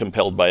was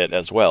compelled by it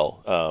as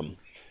well.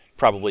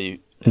 Probably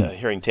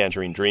hearing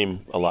Tangerine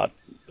Dream a lot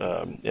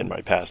in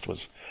my past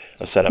was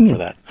a setup for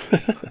that.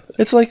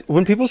 It's like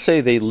when people say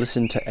they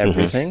listen to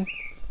everything,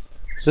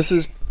 this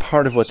is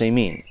part of what they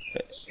mean.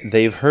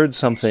 They've heard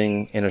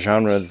something in a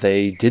genre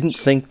they didn't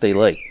think they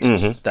liked,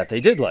 that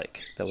they did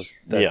like, that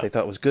they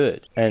thought was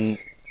good. And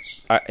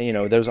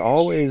there's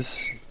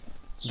always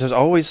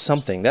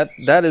something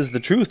that is the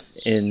truth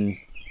in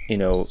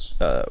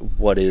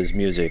what is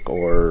music,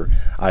 or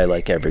I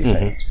like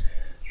everything.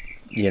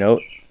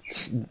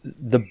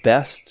 The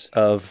best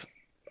of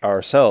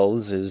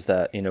ourselves is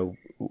that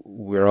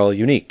we're all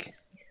unique,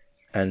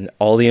 and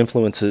all the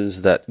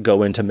influences that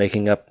go into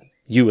making up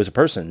you as a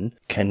person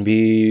can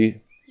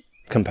be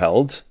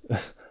compelled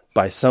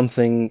by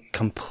something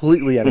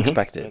completely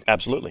unexpected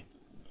Absolutely.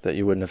 that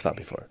you wouldn't have thought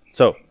before.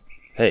 So,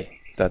 hey,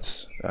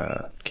 that's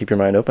keep your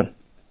mind open,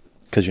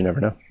 because you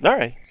never know. All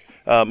right.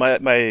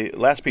 My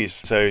last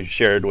piece I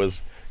shared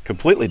was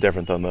completely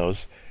different than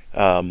those.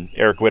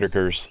 Eric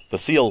Whitacre's The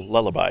Seal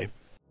Lullaby.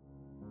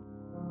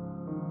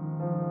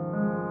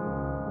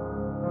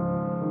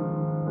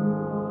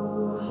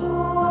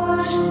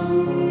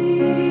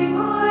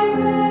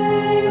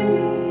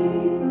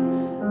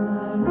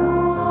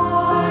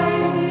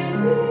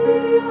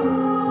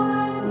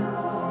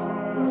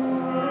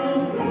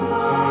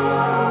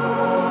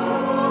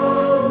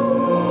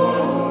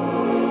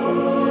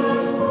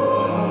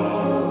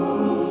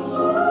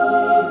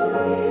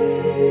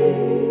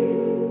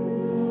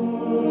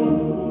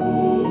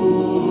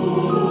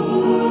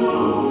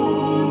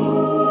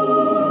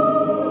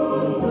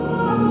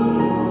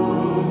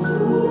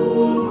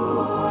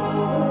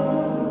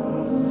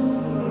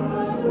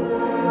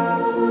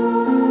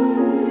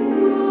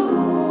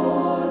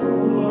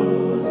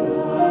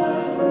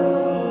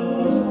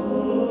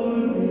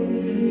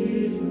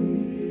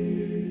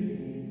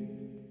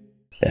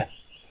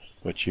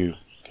 Which you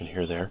can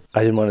hear there.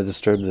 I didn't want to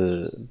disturb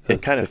the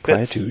It kind of the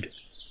fits. quietude.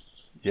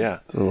 Yeah.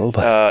 The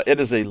lullaby. It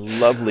is a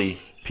lovely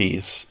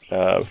piece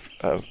of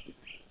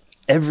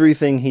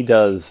Everything he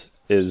does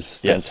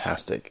is Yes.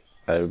 fantastic.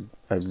 I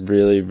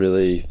really,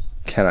 really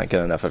cannot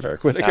get enough of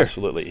Eric Whitacre.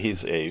 absolutely.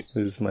 He's a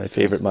He's my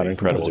favorite modern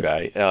incredible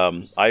composer.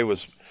 guy. I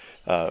was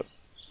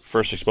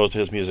first exposed to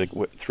his music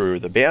through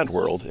the band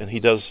world, and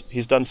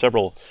he's done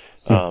several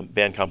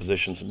band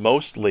compositions.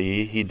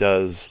 Mostly, he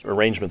does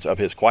arrangements of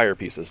his choir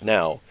pieces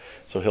now.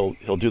 So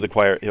he'll do the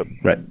choir. He'll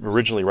Right.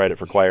 originally write it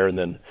for choir, and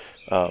then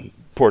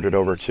port it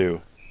over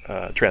to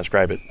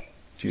transcribe it,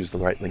 to use the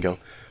right lingo,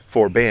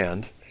 for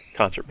band,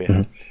 concert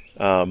band.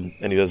 And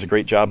he does a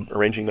great job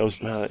arranging those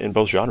in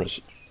both genres.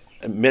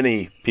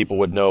 Many people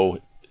would know,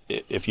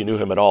 if you knew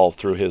him at all,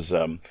 through his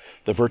the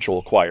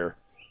virtual choir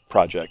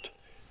project.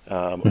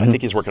 I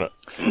think he's working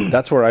on.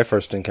 That's where I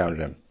first encountered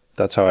him.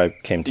 That's how I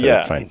came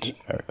to find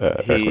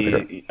Eric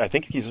Whitacre. I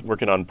think he's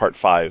working on part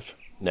 5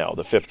 now,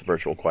 the 5th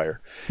virtual choir,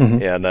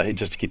 and he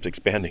just keeps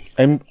expanding.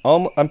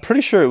 I'm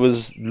pretty sure it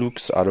was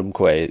Lux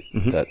Adamque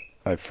that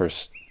I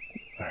first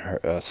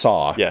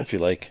saw, Yeah. if you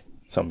like.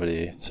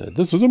 Somebody said,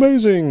 "This is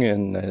amazing,"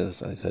 and I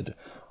said,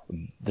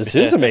 "This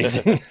is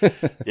amazing."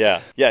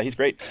 Yeah, he's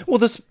great. Well,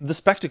 the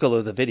spectacle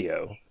of the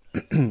video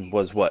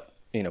was what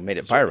made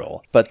it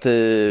viral, but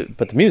the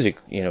music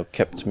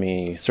kept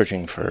me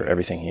searching for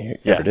everything he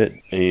ever did.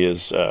 He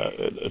is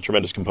a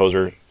tremendous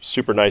composer,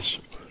 super nice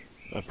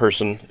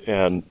person,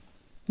 and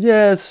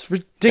yes,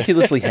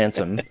 ridiculously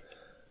handsome.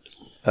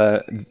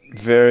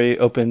 Very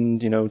open,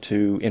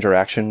 to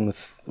interaction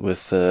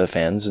with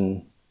fans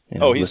and he's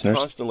listeners.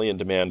 constantly in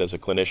demand as a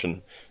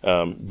clinician.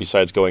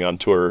 Besides going on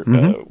tour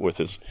with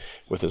his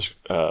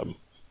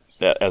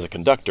as a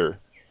conductor,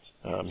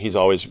 he's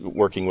always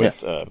working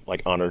with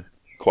like honor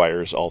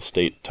choirs, all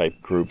state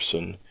type groups,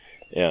 and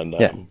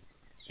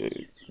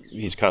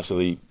he's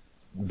constantly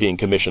being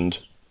commissioned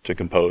to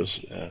compose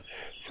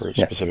for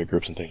specific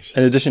groups and things.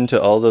 In addition to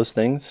all those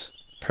things,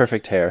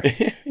 perfect hair,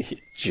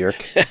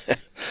 jerk.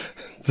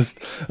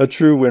 Just a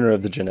true winner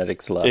of the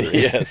genetics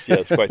lottery. Yes,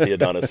 quite the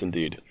Adonis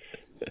indeed.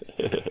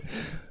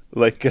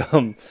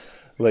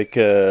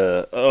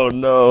 oh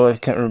no, I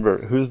can't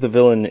remember who's the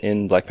villain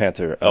in Black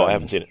Panther. I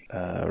haven't seen it.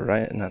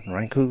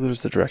 Ryan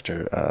Coogler's the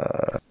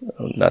director.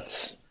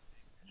 Nuts.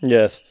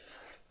 Yes,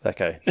 that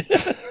guy.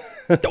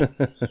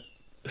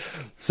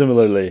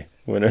 Similarly,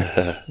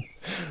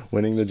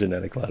 winning the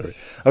genetic lottery.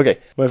 Okay,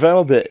 my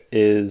final bit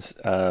is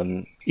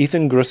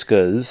Ethan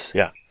Gruska's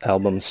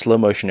album Slow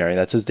Motionary.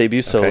 That's his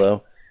debut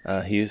solo.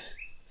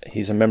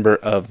 He's a member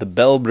of the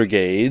Bell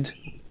Brigade,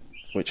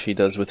 which he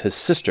does with his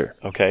sister.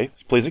 Okay,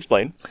 please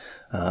explain.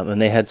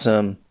 And they had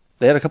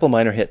a couple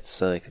minor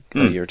hits like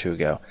a year or two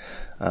ago.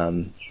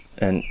 And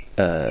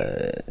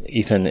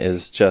Ethan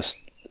is just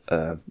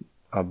a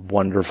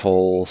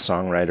wonderful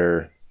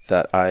songwriter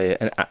that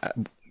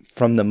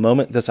from the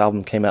moment this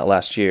album came out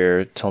last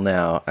year till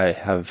now, I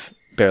have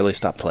barely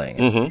stopped playing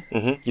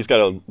it. He's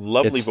got a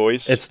lovely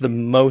voice. It's the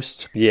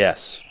most,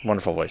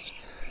 wonderful voice.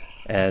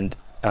 And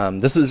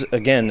this is,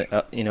 again,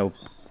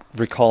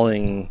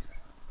 recalling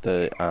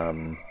the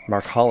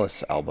Mark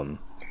Hollis album.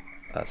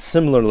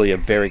 Similarly, a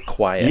very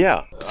quiet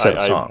set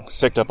of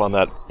songs. I picked up on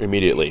that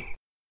immediately.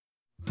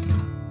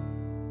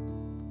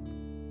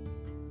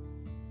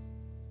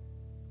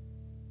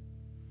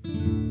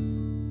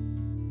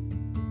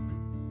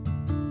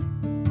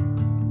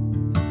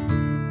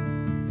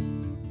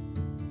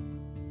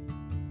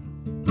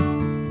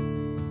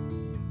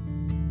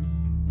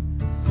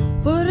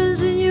 What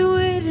is it you're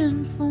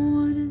waiting for?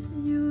 What is it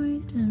you're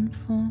waiting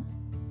for?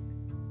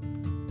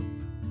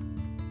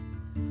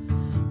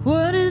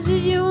 What is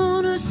it you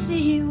wanna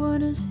see?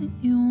 What is it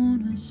you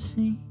wanna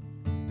see?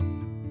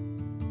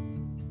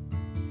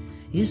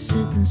 You're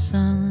sitting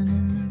silent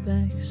in the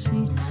back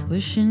seat,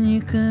 wishing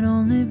you could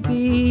only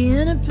be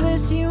in a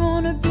place you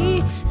wanna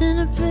be, in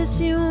a place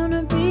you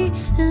wanna be,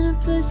 in a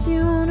place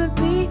you wanna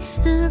be,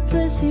 in a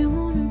place you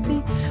wanna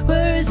be.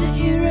 Where is it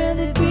you'd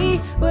rather be?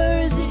 Where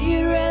is it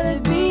you'd rather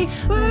be?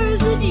 Where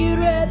is it you'd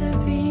rather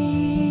be?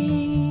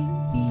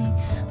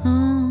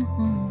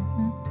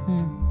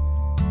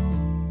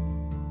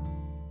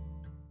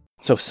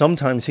 So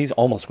sometimes he's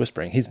almost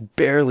whispering. He's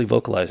barely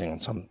vocalizing in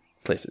some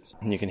places.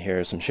 And you can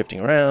hear some shifting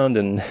around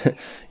and,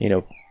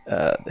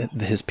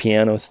 his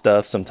piano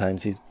stuff.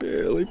 Sometimes he's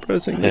barely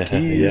pressing the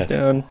keys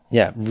down.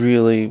 Yeah,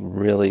 really,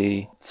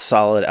 really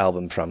solid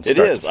album from start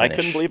to finish. I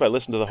couldn't believe I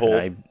listened to the whole...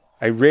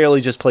 I rarely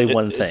just play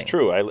one thing. It's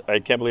true. I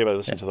can't believe I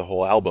listened to the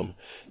whole album.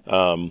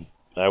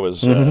 I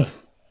was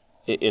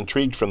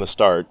intrigued from the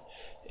start,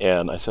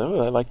 and I said,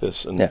 I like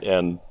this.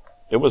 And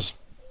it was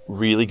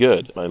really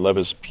good. I love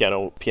his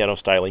piano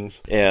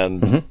stylings,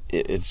 and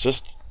it's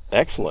just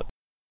excellent.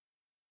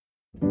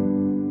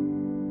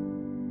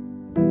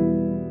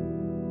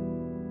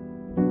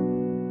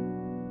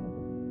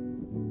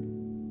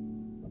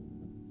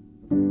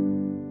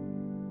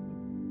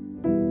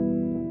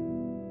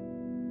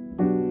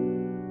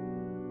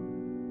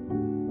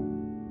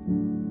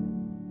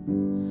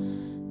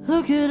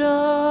 Look at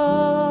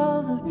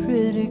all the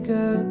pretty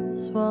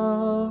girls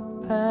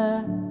walk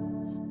past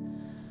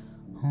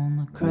on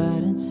the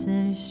crowded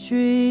city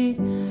street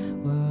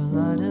where a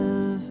lot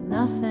of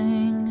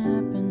nothing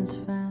happens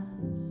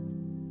fast.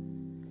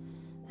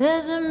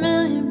 There's a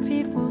million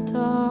people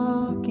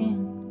talking,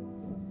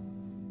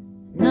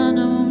 none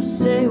of them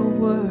say a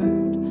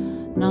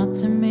word, not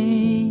to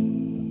me.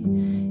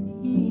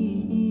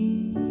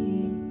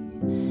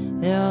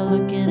 They are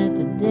looking at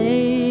the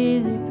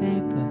daily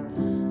paper,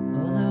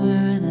 oh, they're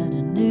wearing out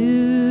a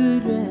new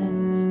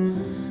dress,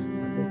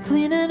 or they're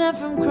cleaning up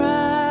from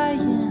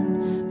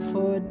crying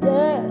for a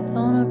death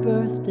on a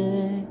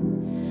birthday.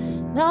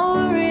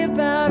 Not worry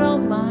about all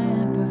my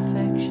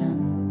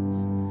imperfections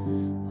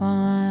while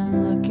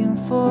I'm looking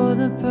for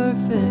the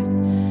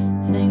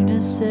perfect thing to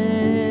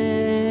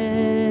say.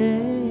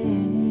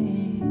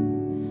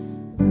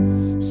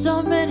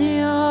 So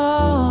many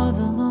are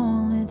the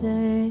lonely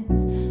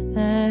days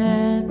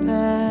that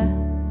pass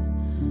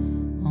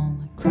on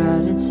the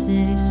crowded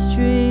city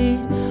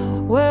street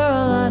where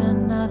a lot of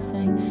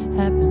nothing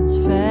happens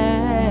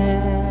fast.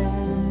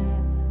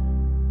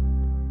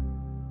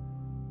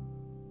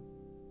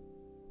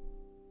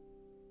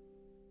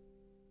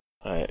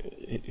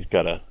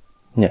 got a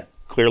Yeah.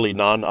 clearly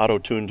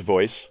non-auto-tuned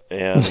voice,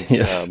 and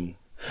Yes.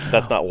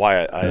 that's not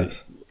why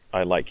Yes.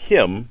 I like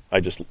him.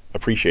 I just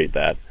appreciate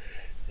that,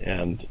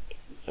 and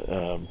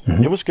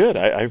it was good.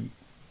 I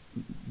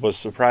was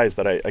surprised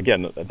that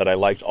I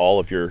liked all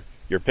of your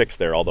picks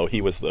there, although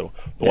he was the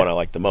one I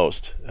liked the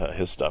most,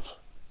 his stuff.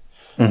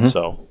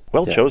 So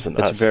well chosen.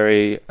 It's us. a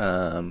very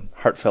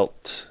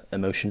heartfelt,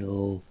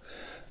 emotional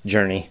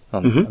journey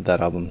on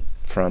that album.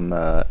 From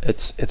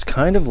it's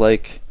kind of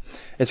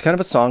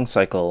a song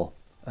cycle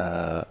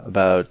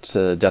about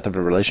the death of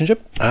a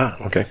relationship.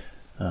 Okay.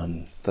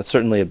 That's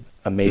certainly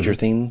a major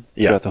theme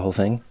throughout the whole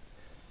thing.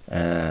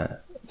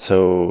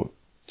 So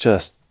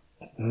just,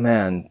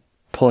 man,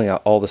 pulling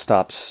out all the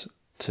stops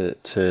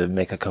to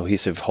make a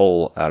cohesive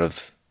whole out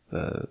of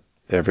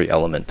every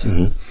element.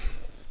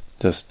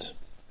 Just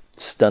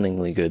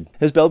stunningly good.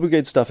 His Bell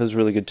Brigade stuff is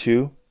really good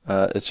too.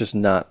 It's just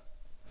not,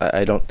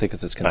 I don't think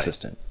it's as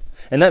consistent.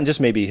 And that just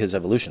may be his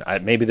evolution.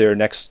 Maybe their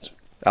next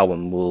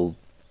album will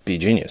be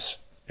genius.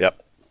 Yep.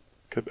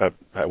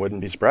 I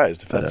wouldn't be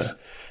surprised if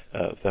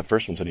if that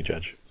first one's any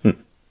judge.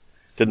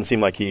 Didn't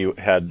seem like he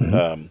had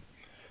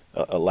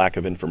a lack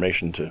of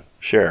information to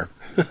share.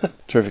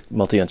 Terrific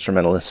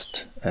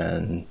multi-instrumentalist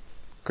and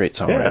great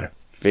songwriter.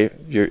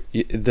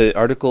 The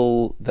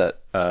article that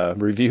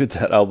reviewed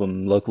that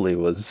album locally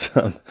was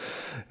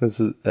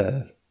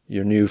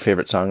your new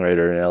favorite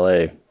songwriter in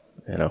LA.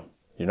 You know,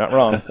 you're not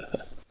wrong.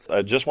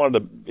 I just wanted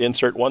to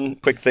insert one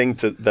quick thing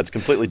that's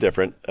completely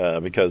different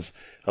because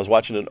I was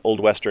watching an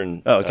old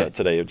Western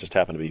today. It just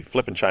happened to be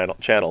flipping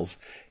channels.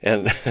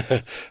 And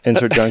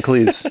insert John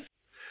Cleese.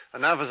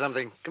 And now for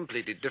something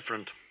completely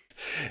different.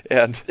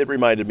 And it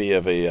reminded me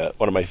of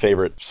one of my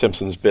favorite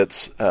Simpsons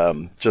bits,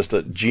 just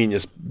a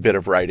genius bit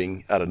of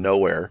writing out of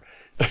nowhere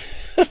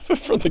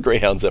from the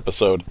Greyhounds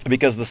episode,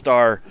 because the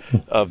star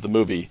of the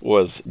movie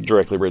was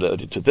directly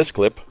related to this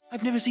clip.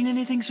 I've never seen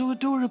anything so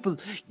adorable.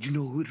 You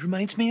know who it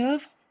reminds me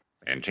of?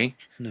 Benji?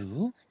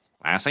 No.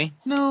 Lassie?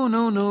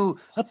 No.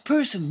 A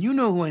person. You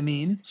know who I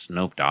mean.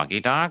 Snoop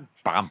Doggy Dogg?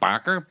 Bob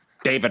Barker?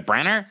 David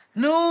Brenner?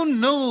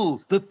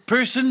 No. The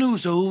person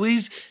who's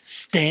always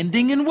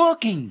standing and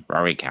walking.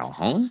 Rory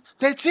Calhoun?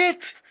 That's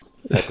it.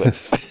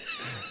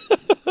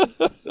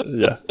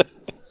 Yeah.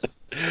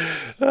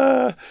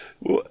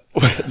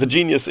 The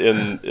genius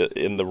in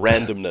the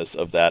randomness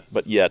of that,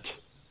 but yet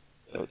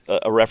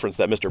a reference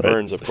that Mr.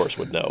 Burns, of course,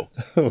 would know.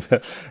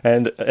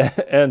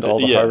 and all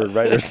the Harvard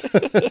writers.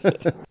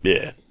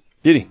 Yeah.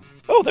 Beauty.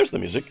 Oh, there's the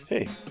music.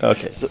 Hey.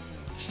 Okay.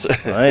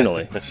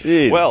 Finally.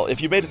 Jeez. Well, if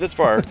you made it this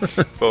far,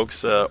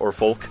 folks, or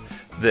folk,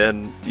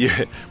 then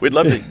we'd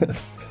love to.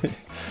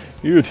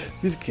 Dude,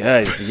 these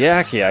guys,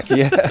 yak. I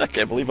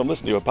can't believe I'm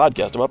listening to a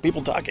podcast about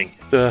people talking.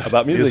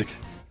 About music.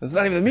 That's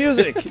not even the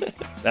music.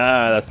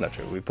 That's not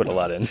true. We put a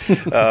lot in.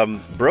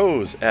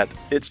 Bros at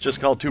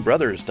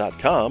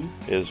itsjustcalled2brothers.com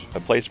is a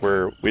place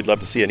where we'd love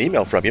to see an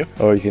email from you.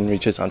 Or you can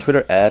reach us on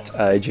Twitter at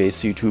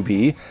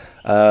IJC2B.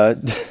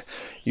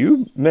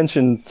 You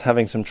mentioned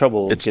having some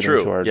trouble getting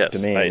to our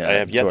domain. I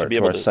have yet to be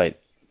able our to site.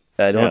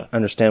 I don't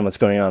understand what's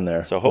going on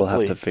there. So we'll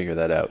have to figure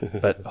that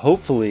out. But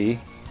hopefully,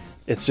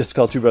 it's just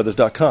called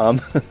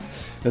twobrothers.com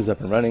is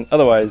up and running.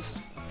 Otherwise,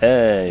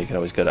 you can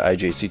always go to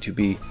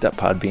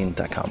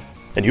ijc2b.podbean.com.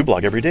 And you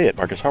blog every day at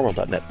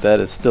marcusharwell.net.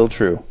 That is still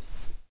true.